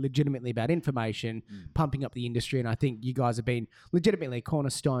just legitimately about information, pumping up the industry, and I think you guys have been legitimately a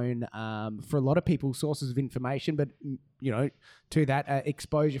cornerstone for a lot of people, sources of information, but, you know, to that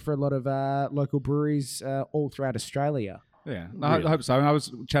exposure for a lot of local breweries all throughout Australia. Yeah, I hope so. And I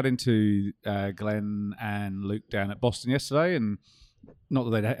was chatting to Glenn and Luke down at Boston yesterday, and not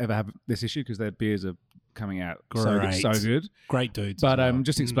that they'd ever have this issue because their beers are coming out so good. Great dudes. But as well.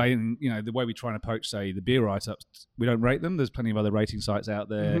 just explaining, you know, the way we try and approach, say, the beer write-ups, we don't rate them. There's plenty of other rating sites out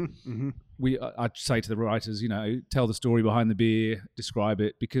there. I'd say to the writers, you know, tell the story behind the beer, describe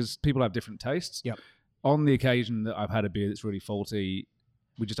it, because people have different tastes. Yep. On the occasion that I've had a beer that's really faulty,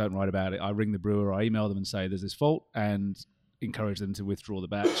 we just don't write about it. I ring the brewer, I email them and say there's this fault, and encourage them to withdraw the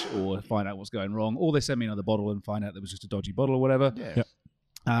batch or find out what's going wrong, or they send me another bottle and find out there was just a dodgy bottle or whatever. Yeah. Yep.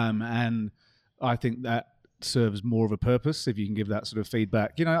 And I think that serves more of a purpose if you can give that sort of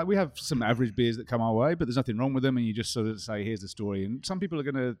feedback. You know, we have some average beers that come our way, but there's nothing wrong with them, and you just sort of say, here's the story. And some people are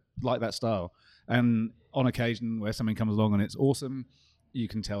going to like that style. And on occasion where something comes along and it's awesome, you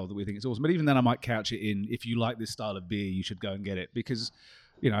can tell that we think it's awesome. But even then I might couch it in, if you like this style of beer, you should go and get it. Because,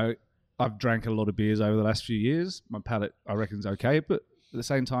 you know, I've drank a lot of beers over the last few years. My palate, I reckon, is okay. But at the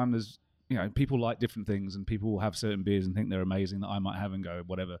same time, there's, you know, people like different things, and people will have certain beers and think they're amazing that I might have and go,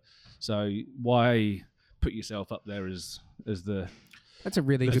 whatever. So why put yourself up there as the... That's a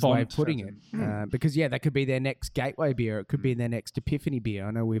really The good way of font putting it. Because, yeah, that could be their next gateway beer. It could be their next epiphany beer.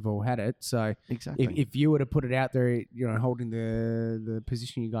 I know we've all had it. So Exactly. if you were to put it out there, you know, holding the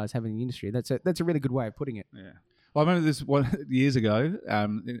position you guys have in the industry, that's a really good way of putting it. Yeah. Well, I remember this one years ago,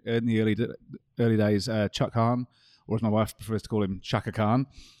 in the early days, Chuck Hahn, or as my wife prefers to call him, Chaka Khan.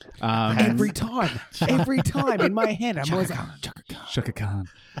 Every time in my head, I'm always like, Chaka Khan. Chaka Khan.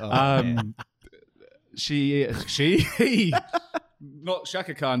 man. He not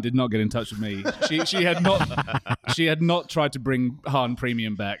Shaka Khan did not get in touch with me. She had not tried to bring Han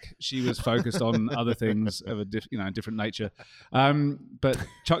Premium back. She was focused on other things of a different nature. But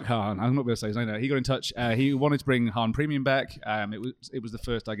Chuck Hahn, I'm not going to say his name now. He got in touch. He wanted to bring Han Premium back. It was the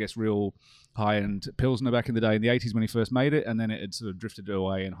first, I guess, real high-end Pilsner back in the day in the 80s when he first made it, and then it had sort of drifted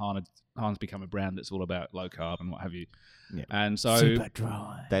away, and Han's become a brand that's all about low carb and what have you. Yeah. And so Super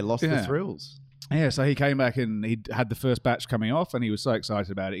dry. They lost Yeah. the thrills. yeah, so he came back and he had the first batch coming off, and he was so excited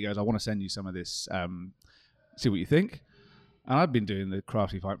about it. He goes, "I want to send you some of this, see what you think." And I'd been doing the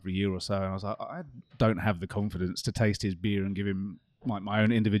Crafty Fight for a year or so, and I was like, I don't have the confidence to taste his beer and give him my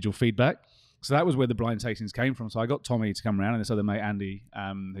own individual feedback. So that was where the blind tastings came from. So I got Tommy to come around, and this other mate, Andy,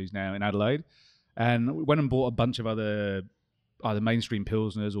 who's now in Adelaide, and we went and bought a bunch of other either mainstream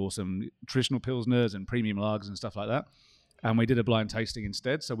Pilsners or some traditional Pilsners and premium lagers and stuff like that. And we did a blind tasting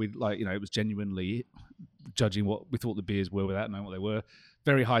instead. So we it was genuinely judging what we thought the beers were without knowing what they were.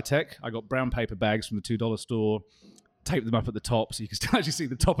 Very high tech. I got brown paper bags from the $2 store, taped them up at the top so you could still actually see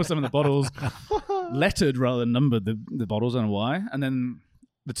the top of some of the bottles, lettered rather than numbered the bottles. I don't know why. And then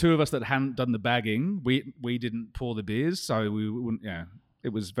the two of us that hadn't done the bagging, we didn't pour the beers, so we wouldn't. Yeah, it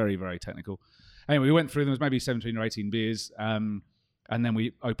was very, very technical. Anyway, we went through them. There was maybe 17 or 18 beers, and then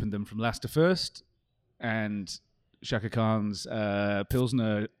we opened them from last to first. And Shaka Khan's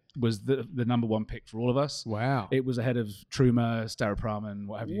Pilsner was the number one pick for all of us. Wow. It was ahead of Truma, Staropramen,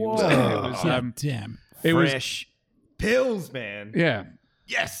 what have you. Whoa. Damn. It was Fresh pills, man. yeah,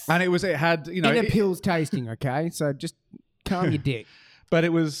 Yes. and it had In a pills tasting, okay? So just calm your dick. But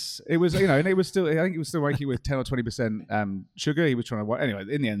it was and it was still. I think he was still making it with 10 or 20% sugar. He was trying to anyway.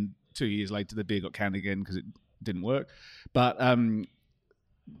 In the end, 2 years later, the beer got canned again because it didn't work. But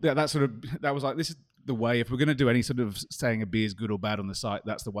that was like, this is the way. If we're going to do any sort of saying a beer is good or bad on the site,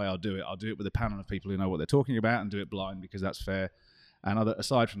 that's the way I'll do it. I'll do it with a panel of people who know what they're talking about and do it blind because that's fair. And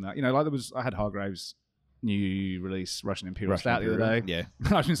aside from that, I had Hargrave's new release Russian Imperial Stout the other day. Yeah.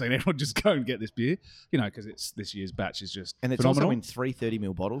 I've been saying everyone just go and get this beer, because it's this year's batch is just And it's phenomenal. also in 3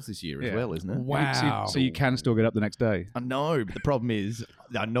 30ml bottles this year as well, isn't it? Wow. So you can still get up the next day. I know, but the problem is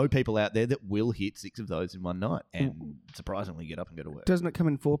I know people out there that will hit 6 of those in one night and surprisingly get up and go to work. Doesn't it come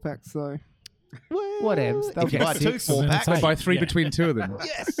in 4-packs though? Well, Whatevs. They'll if you get buy 2 six. 4-packs, Hey, Buy 3 yeah. between 2 of them.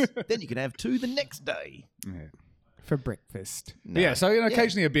 yes, then you can have 2 the next day. Yeah. For breakfast. No. Yeah, so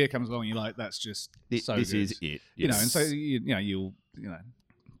occasionally a beer comes along, and you're like, "That's just so this good." is it. And so you'll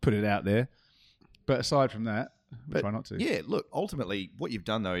put it out there. But aside from that, we try not to. Yeah, look, ultimately, what you've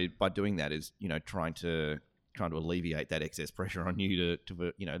done though by doing that is trying to alleviate that excess pressure on you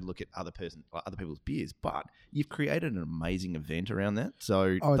to look at other people's beers. But you've created an amazing event around that.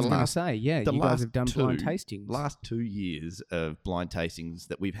 So I was going to say, you guys have done blind tastings. Last 2 years of blind tastings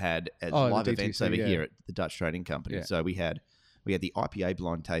that we've had as Oh, live the events DTC, over yeah. here at the Dutch Trading Company. Yeah. So we had the IPA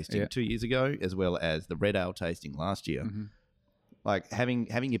blind tasting 2 years ago, as well as the red ale tasting last year. Mm-hmm. Like having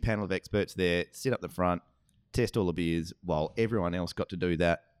your panel of experts there, sit up the front, test all the beers, while everyone else got to do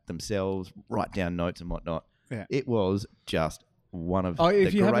that themselves, write down notes and whatnot. Yeah. It was just one of the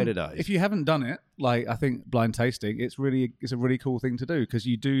greater days. If you haven't done it, I think blind tasting, it's a really cool thing to do because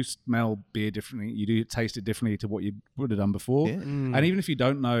you do smell beer differently, you do taste it differently to what you would have done before, Yeah. and even if you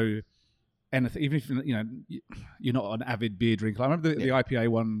don't know anything, even if you're not an avid beer drinker. I remember the IPA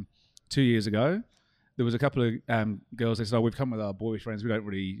one 2 years ago. There was a couple of girls. They said, "Oh, we've come with our boy friends. We don't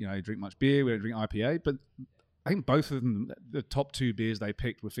really drink much beer. We don't drink IPA." But I think both of them, the top 2 beers they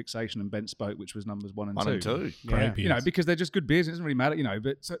picked were Fixation and Bent Spoke, which was numbers 1 and 2. 1 and 2. Great beers. Because they're just good beers. It doesn't really matter,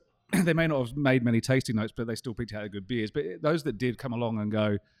 But so, they may not have made many tasting notes, but they still picked out good beers. But those that did come along and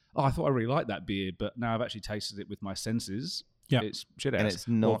go, "Oh, I thought I really liked that beer, but now I've actually tasted it with my senses." Yep. It's shit And ass, it's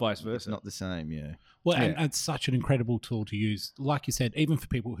not or vice versa. It's not the same, yeah. Well, Yeah. and it's such an incredible tool to use. Like you said, even for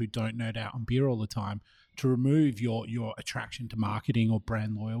people who don't nerd out on beer all the time, to remove your attraction to marketing or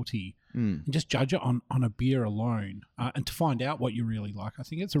brand loyalty and just judge it on a beer alone and to find out what you really like. I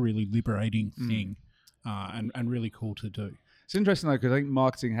think it's a really liberating thing and really cool to do. It's interesting though because I think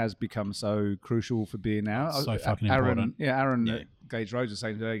marketing has become so crucial for beer now. So fucking Aaron, important. Aaron at Gage Rhodes was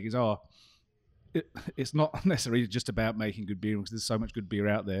saying today, it's not necessarily just about making good beer because there's so much good beer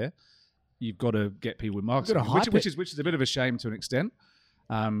out there. You've got to get people with marketing, hype which is a bit of a shame to an extent.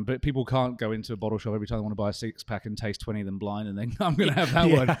 But people can't go into a bottle shop every time they want to buy a 6-pack and taste 20 of them blind and then I'm going to have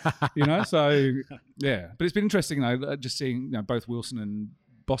that one, So yeah, but it's been interesting just seeing both Wilson and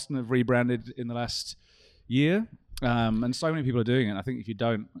Boston have rebranded in the last year, and so many people are doing it. I think if you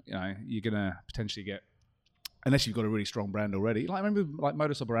don't, you're going to potentially get, unless you've got a really strong brand already. I remember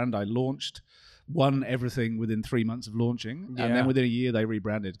Modus Operandi won everything within 3 months of launching, and then within a year they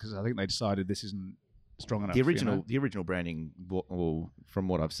rebranded because I think they decided this isn't strong enough. The original branding, well, from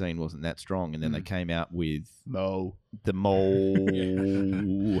what I've seen, wasn't that strong, and then they came out with the mole,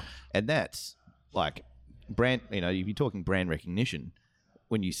 and that's like brand. If you're talking brand recognition,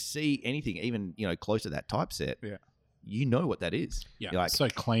 when you see anything even close to that typeset, you know what that is. Yeah, You're like, so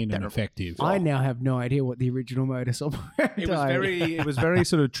clean and that- effective. I now have no idea what the original modus operandi. It was very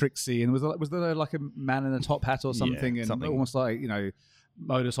sort of tricksy, and was there like a man in a top hat or something, and something. almost like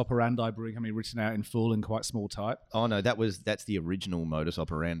Modus Operandi Brewing Company written out in full in quite small type. oh no, that's the original modus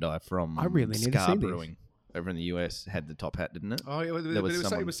operandi from I really need to Scar see this. Brewing over in the US. Had the top hat, didn't it? Oh, yeah, There was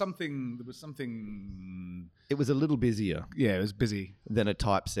it was something. There was something. It was a little busier Yeah, it was busy. than a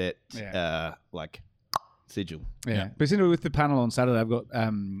typeset, Yeah. like sigil. Yeah. But it's with the panel on Saturday, I've got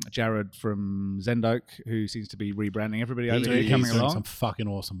Jared from Zendoke, who seems to be rebranding everybody over here He's coming doing along. some fucking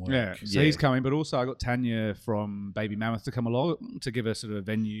awesome work. Yeah, so Yeah. he's coming, but also I got Tanya from Baby Mammoth to come along to give a sort of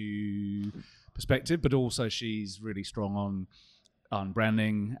venue perspective, but also she's really strong on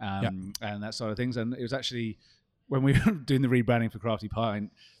branding and that side of things. And it was actually when we were doing the rebranding for Crafty Pint,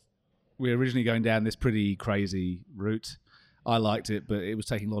 we were originally going down this pretty crazy route. I liked it, but it was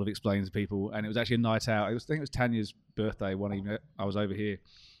taking a lot of explaining to people, and it was actually a night out. I think it was Tanya's birthday one evening. I was over here,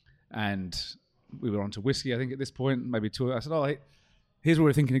 and we were on to whiskey. I think at this point, maybe 2. I said, "Oh, here's where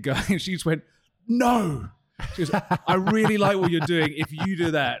we're thinking of going." And she just went, "No." She goes, "I really like what you're doing. If you do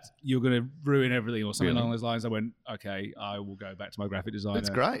that, you're going to ruin everything," or something along those lines. I went, "Okay, I will go back to my graphic designer."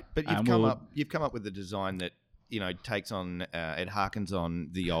 That's great, but And you've come up with a design that takes on it harkens on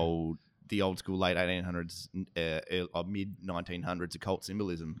the the old school late 1800s, mid 1900s occult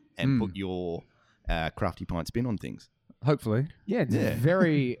symbolism and put your Crafty Pint spin on things. Hopefully. Yeah, it's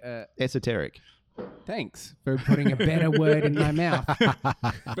very... Esoteric. Thanks for putting a better word in my mouth.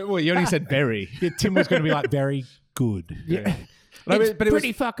 But well, you only said very. Yeah, Tim was going to be like, very good. Yeah. But It's it was-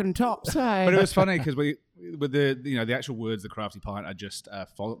 pretty fucking top, say. But it was funny because with the actual words, the Crafty Pint are just a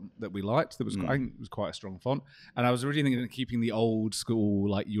font that we liked. That was I think it was quite a strong font, and I was originally thinking of keeping the old school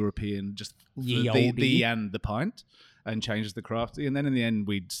like European, just Ye the olde. and the pint, and changed the Crafty. And then in the end,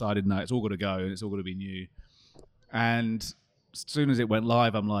 we decided no, it's all got to go and it's all got to be new. And as soon as it went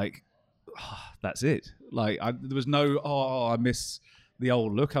live, I'm like, that's it. Like there was no I miss the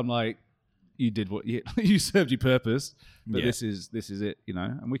old look. I'm like, you did what you served your purpose, but this is it,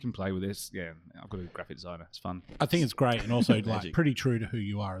 and we can play with this. Yeah, I've got a graphic designer. It's fun. I think it's great and also like pretty true to who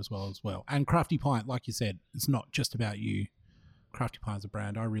you are as well. And Crafty Pint, like you said, it's not just about you. Crafty Pint is a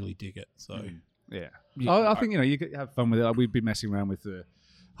brand. I really dig it. So Yeah. I think you could have fun with it. We've been messing around with the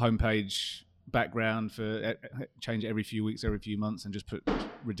homepage background for change it every few weeks, every few months, and just put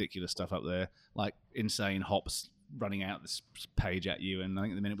ridiculous stuff up there, like insane hops running out this page at you. And I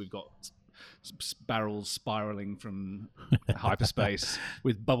think at the minute we've got barrels spiraling from hyperspace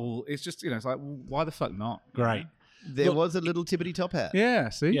with bubble. It's just it's like, why the fuck not? great. There was a little tippity top hat. Yeah.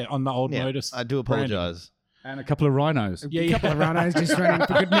 See. Yeah, on the old Yeah, Lotus. I do apologise. And a couple of rhinos. A couple of rhinos just running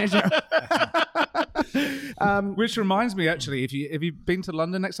for good measure. Which reminds me, actually, if you've been to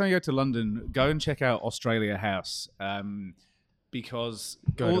London, next time you go to London, go and check out Australia House, because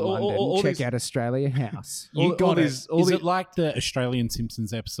Go to London, check out Australia House. You got it. Is it like the Australian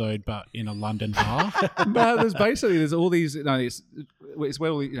Simpsons episode, but in a London bar? No, there's all these. No, it's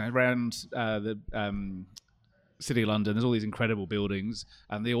where all around the city of London. There's all these incredible buildings,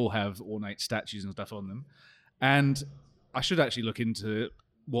 and they all have ornate statues and stuff on them. And I should actually look into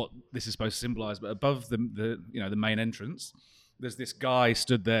what this is supposed to symbolise. But above the main entrance, there's this guy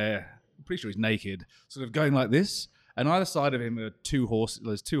stood there. I'm pretty sure he's naked, sort of going like this. And either side of him are two horses.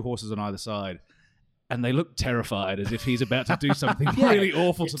 There's two horses on either side, and they look terrified, as if he's about to do something really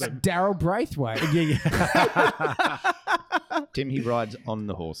awful to them. Daryl Braithwaite. Tim, he rides on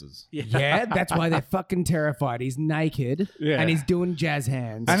the horses. Yeah, that's why they're fucking terrified. He's naked and he's doing jazz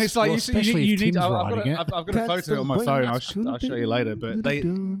hands. And it's like Well, especially you if need. Tim's I've riding got it. a photo on my phone. I'll show you later. But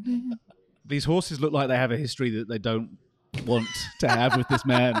these horses look like they have a history that they don't want to have with this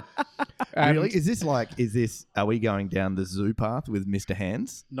man. Really? Are we going down the zoo path with Mr.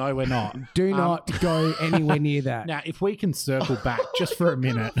 Hands? No, we're not. Do not go anywhere near that. Now, if we can circle back just for a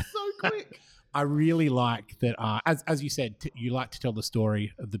minute. So quick. I really like that, as you said, you like to tell the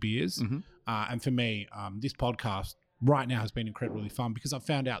story of the beers. And for me, this podcast right now has been incredibly fun because I've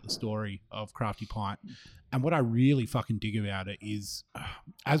found out the story of Crafty Pint. And what I really fucking dig about it is,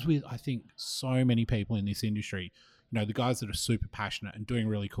 as with, I think, so many people in this industry, the guys that are super passionate and doing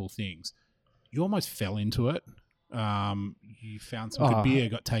really cool things, you almost fell into it. You found some good beer,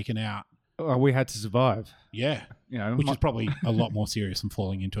 got taken out. We had to survive. Yeah. Which is probably a lot more serious than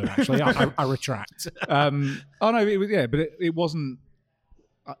falling into it, actually. I retract. It wasn't.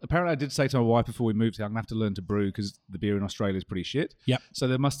 Apparently, I did say to my wife before we moved here, I'm going to have to learn to brew because the beer in Australia is pretty shit. Yep. So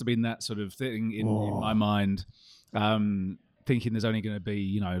there must have been that sort of thing in my mind, thinking there's only going to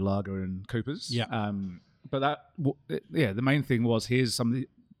be, lager and Coopers. Yeah. But the main thing was here's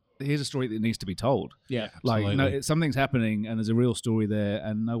a story that needs to be told. Yeah, absolutely. absolutely. Something's happening and there's a real story there,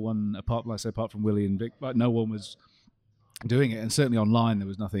 and no one apart from Willie and Vic, no one was doing it, and certainly online there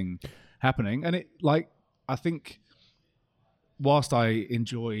was nothing happening. And I think whilst I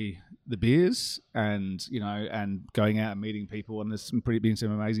enjoy the beers and and going out and meeting people, and there's been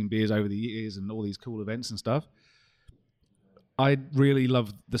some amazing beers over the years and all these cool events and stuff, I really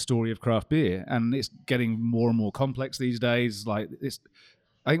love the story of craft beer, and it's getting more and more complex these days. I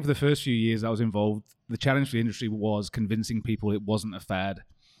think for the first few years I was involved, the challenge for the industry was convincing people it wasn't a fad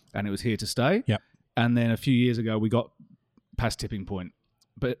and it was here to stay. Yep. And then a few years ago we got past tipping point.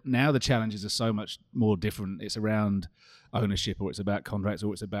 But now the challenges are so much more different. It's around ownership, or it's about contracts,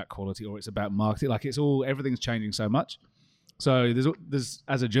 or it's about quality, or it's about marketing. Everything's changing so much. So there's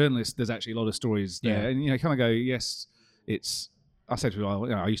as a journalist, there's actually a lot of stories there. And kind of go, yes, I said to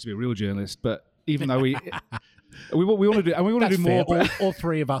people, I used to be a real journalist, but even though we want to do, and we want to do more. All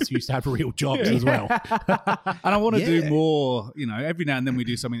three of us used to have real jobs as well. And I want to do more, every now and then we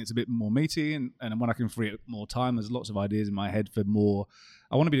do something that's a bit more meaty, and when I can free up more time, there's lots of ideas in my head for more.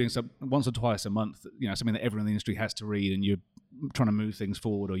 I want to be doing some once or twice a month, something that everyone in the industry has to read, and you're trying to move things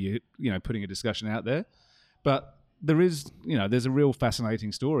forward, or you're putting a discussion out there. But there's a real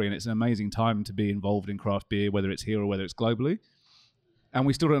fascinating story, and it's an amazing time to be involved in craft beer, whether it's here or whether it's globally. and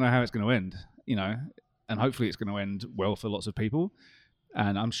we still don't know how it's going to end. And hopefully it's going to end well for lots of people.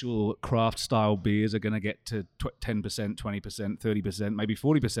 And I'm sure craft style beers are going to get to 10%, 20%, 30%, maybe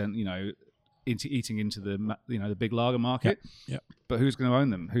 40%. Eating into the big lager market. Yep. But who's going to own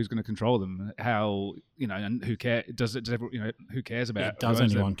them? Who's going to control them? How and who cares? Who cares about? Yeah, does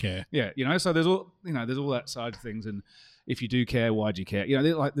anyone care? Yeah, So there's all that side of things. And if you do care, why do you care?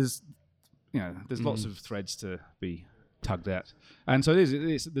 There's lots of threads to be tugged at. And so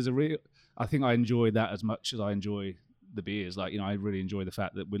there's a real. I think I enjoy that as much as I enjoy the beers. I really enjoy the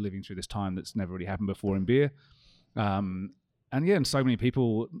fact that we're living through this time that's never really happened before in beer. And so many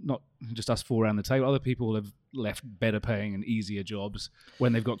people, not just us four around the table, other people have left better paying and easier jobs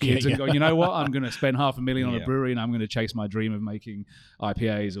when they've got kids and go, you know what, I'm going to spend $500,000 on a brewery and I'm going to chase my dream of making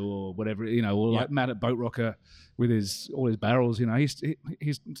IPAs or whatever, or like Matt at Boat Rocker with all his barrels,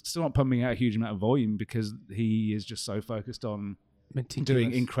 he's still not pumping out a huge amount of volume because he is just so focused on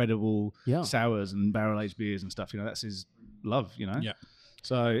doing incredible sours and barrel-aged beers and stuff. That's his love, Yeah.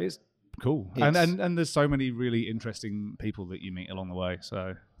 So it's cool. And there's so many really interesting people that you meet along the way.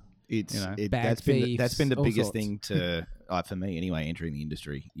 So that's been the biggest thing to for me anyway, entering the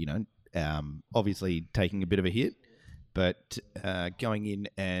industry. Obviously taking a bit of a hit, but going in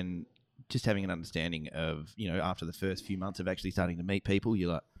and just having an understanding of after the first few months of actually starting to meet people,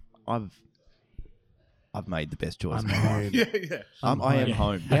 you're like, I've made the best choice. I am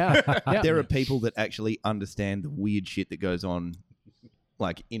home. Yeah. There are people that actually understand the weird shit that goes on,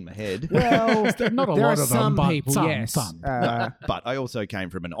 like in my head. Well, not a there lot are of some them, people, but yes. some. But I also came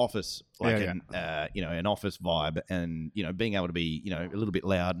from an office, an office vibe, and being able to be a little bit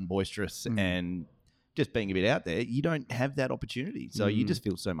loud and boisterous and just being a bit out there. You don't have that opportunity, so you just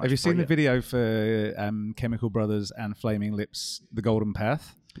feel so much. Have you seen freer. the video for Chemical Brothers and Flaming Lips, The Golden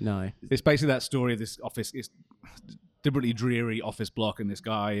Path? No. It's basically that story of this office, it's deliberately dreary office block, and this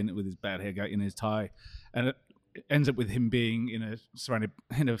guy with his bad hair in his tie, and it ends up with him being surrounded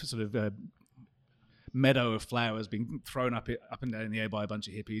in a sort of meadow of flowers, being thrown up and down in the air by a bunch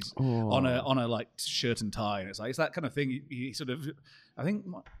of hippies on a like shirt and tie, and it's that kind of thing. He sort of, I think.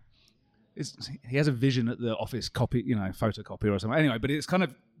 He has a vision at the office photocopier or something. Anyway, but it's kind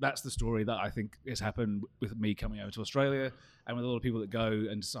of, that's the story that I think has happened with me coming over to Australia and with a lot of people that go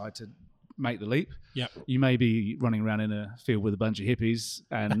and decide to make the leap. Yeah, you may be running around in a field with a bunch of hippies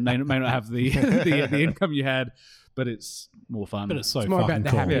and may not have the income you had, but it's more fun. But it's more about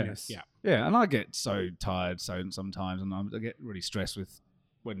the cool. happiness. Yeah, and I get so tired sometimes, and I get really stressed with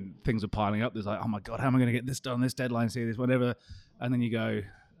when things are piling up. There's like, oh my God, how am I going to get this done? This deadline's here, this whatever. And then you go,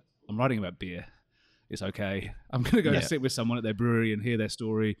 I'm writing about beer. It's okay. I'm going to go sit with someone at their brewery and hear their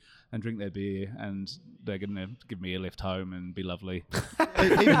story and drink their beer, and they're going to give me a lift home and be lovely.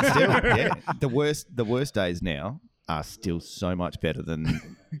 Even still, the worst days now are still so much better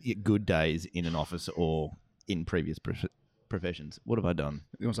than good days in an office or in previous professions. What have I done?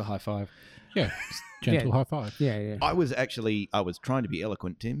 It was a high five. Yeah, gentle high five. Yeah. I was trying to be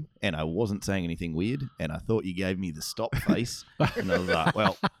eloquent, Tim, and I wasn't saying anything weird, and I thought you gave me the stop face, and I was like,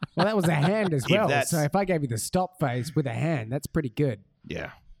 well, that was a hand as well. that's- So if I gave you the stop face with a hand, that's pretty good.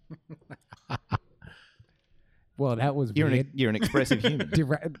 yeah, Well, that was you're weird. an expressive human.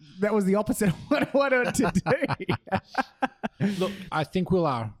 That was the opposite of what I wanted to do. Look, I think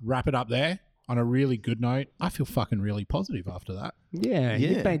we'll wrap it up there on a really good note. I feel fucking really positive after that. Yeah.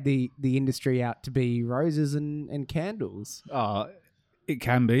 You made the industry out to be roses and candles. It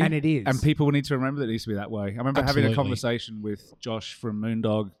can be. And it is. And people need to remember that it needs to be that way. I remember having Absolutely. a conversation with Josh from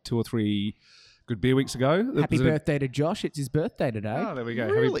Moondog 2 or 3 good beer weeks ago. Happy birthday to Josh. It's his birthday today. Oh, there we go.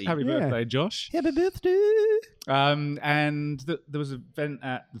 Really? Happy Yeah. birthday, Josh. Happy birthday! And there was an event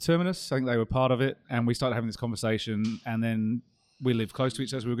at the Terminus. I think they were part of it. And we started having this conversation. And then we lived close to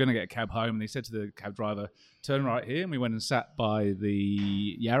each other. So we were going to get a cab home. And he said to the cab driver, turn right here. And we went and sat by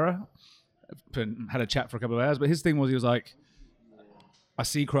the Yarra and had a chat for a couple of hours. But his thing was, he was like, I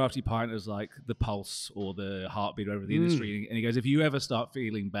see Crafty Pint as like the pulse or the heartbeat over the industry. And he goes, if you ever start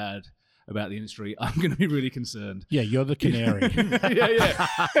feeling bad about the industry, I'm going to be really concerned. Yeah, you're the canary. yeah.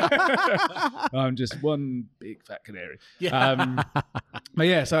 I'm just one big fat canary. Yeah. But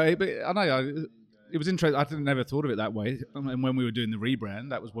yeah, so I know it was interesting. I never thought of it that way. And when we were doing the rebrand,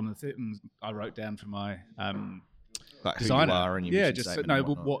 that was one of the things I wrote down for my Like who designer. you are and your mission just statement no, and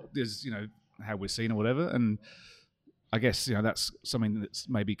but whatnot. what is how we're seen or whatever. And I guess that's something that's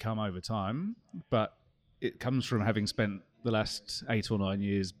maybe come over time, but it comes from having spent the last 8 or 9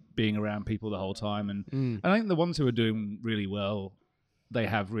 years being around people the whole time. And I think the ones who are doing really well, they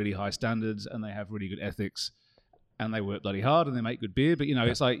have really high standards and they have really good ethics and they work bloody hard and they make good beer. But,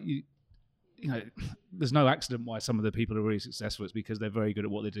 it's like there's no accident why some of the people are really successful. It's because they're very good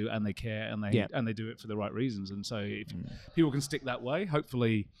at what they do and they care and they do it for the right reasons. And so if people can stick that way,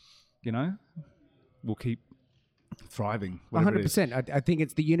 hopefully, we'll keep thriving. 100%. I think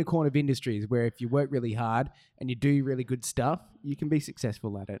it's the unicorn of industries where if you work really hard and you do really good stuff, you can be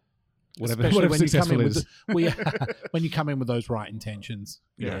successful at it. Whatever Especially when you come successful in is. when you come in with those right intentions.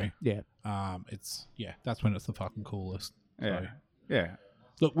 You know, Yeah. that's when it's the fucking coolest. So, Yeah.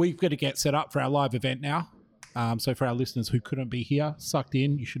 look, we've got to get set up for our live event now. So for our listeners who couldn't be here, sucked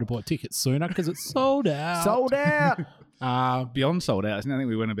in, you should have bought tickets sooner because it's sold out. Sold out. Beyond sold out. I think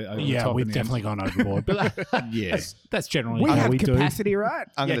we went a bit over the Yeah, top. we've in the definitely gone overboard. But that's generally We how have we capacity, right?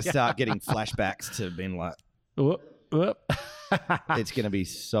 I'm going to start getting flashbacks to being like, do. it's going to be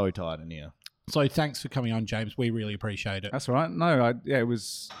so tight in here. So thanks for coming on, James. We really appreciate it. That's all right. No, it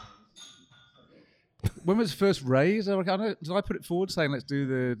was. When was it first raised? Did I put it forward saying let's do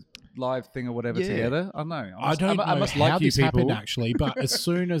the live thing or whatever together? I don't know. I don't know I must how like you this people. happened actually, but as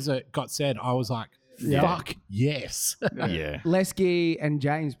soon as it got said, I was like, "Fuck yes!" Yeah. Lesky and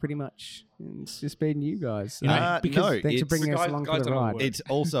James, pretty much. It's just been you guys. So no, thanks for bringing us guys- along guys for the done all the ride. work. It's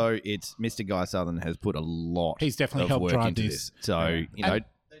also Mr. Guy Southern has put a lot. He's definitely of helped work drive into this. So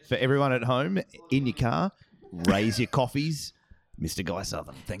for everyone at home in your car, raise your coffees, Mr. Guy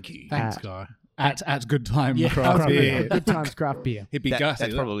Southern. Thank you. Thanks, guy. At good time Yeah, craft beer. Good times craft beer. He'd be gutted.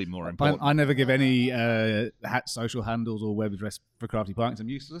 That's probably more important. I never give any social handles or web address for Crafty Pint 'cause I'm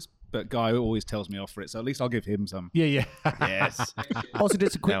useless. But Guy always tells me off for it, so at least I'll give him some. Yeah. Yes. Also,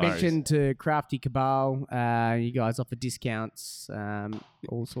 just a quick No worries. mention to Crafty Cabal. You guys offer discounts,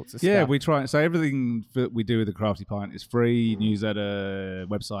 all sorts of Yeah, stuff. we try. So everything that we do with the Crafty Pint is free. Newsletter,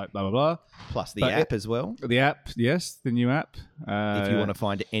 website, blah blah blah. Plus the But app as well. The app, yes, the new app. If you want to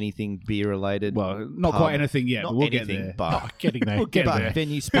find anything beer related. well, not pub, quite anything yet, Not but we'll anything, get there. but, Getting there. but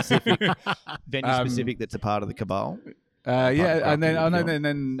venue specific. Specific that's a part of the Cabal. Yeah, and then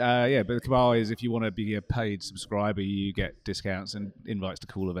Crafty but the Cabal is if you want to be a paid subscriber, you get discounts and invites to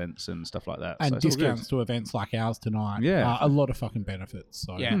cool events and stuff like that. And So it's all good. discounts to events like ours tonight. Yeah. A lot of fucking benefits.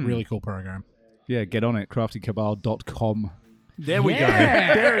 So really cool program. Yeah, get on it. CraftyCabal.com. There we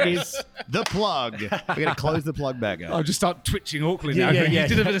Yeah. go. There it is. The plug. We're going to close the plug back up. I'll just start twitching awkwardly Yeah, now. yeah, You yeah.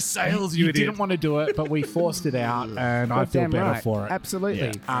 did a bit of sales, you idiot. didn't want to do it, but we forced it out, and I feel Goddamn better right. for it.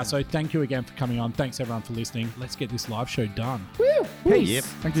 Absolutely. So thank you again for coming on. Thanks everyone for listening. Let's get this live show done. Peace. Yep.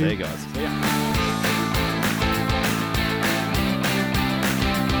 Thank See you. you guys.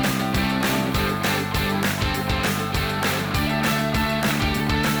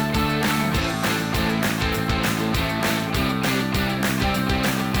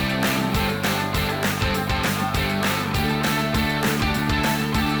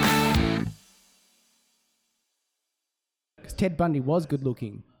 Because Ted Bundy was good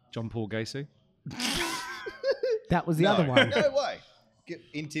looking. John Paul Gacy. That was the other one. No way.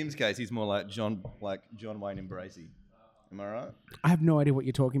 In Tim's case, he's more like John Wayne and Bracey. Am I right? I have no idea what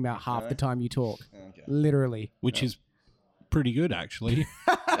you're talking about half the time you talk. Okay. Literally. Which is pretty good, actually,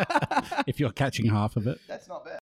 if you're catching half of it. That's not bad.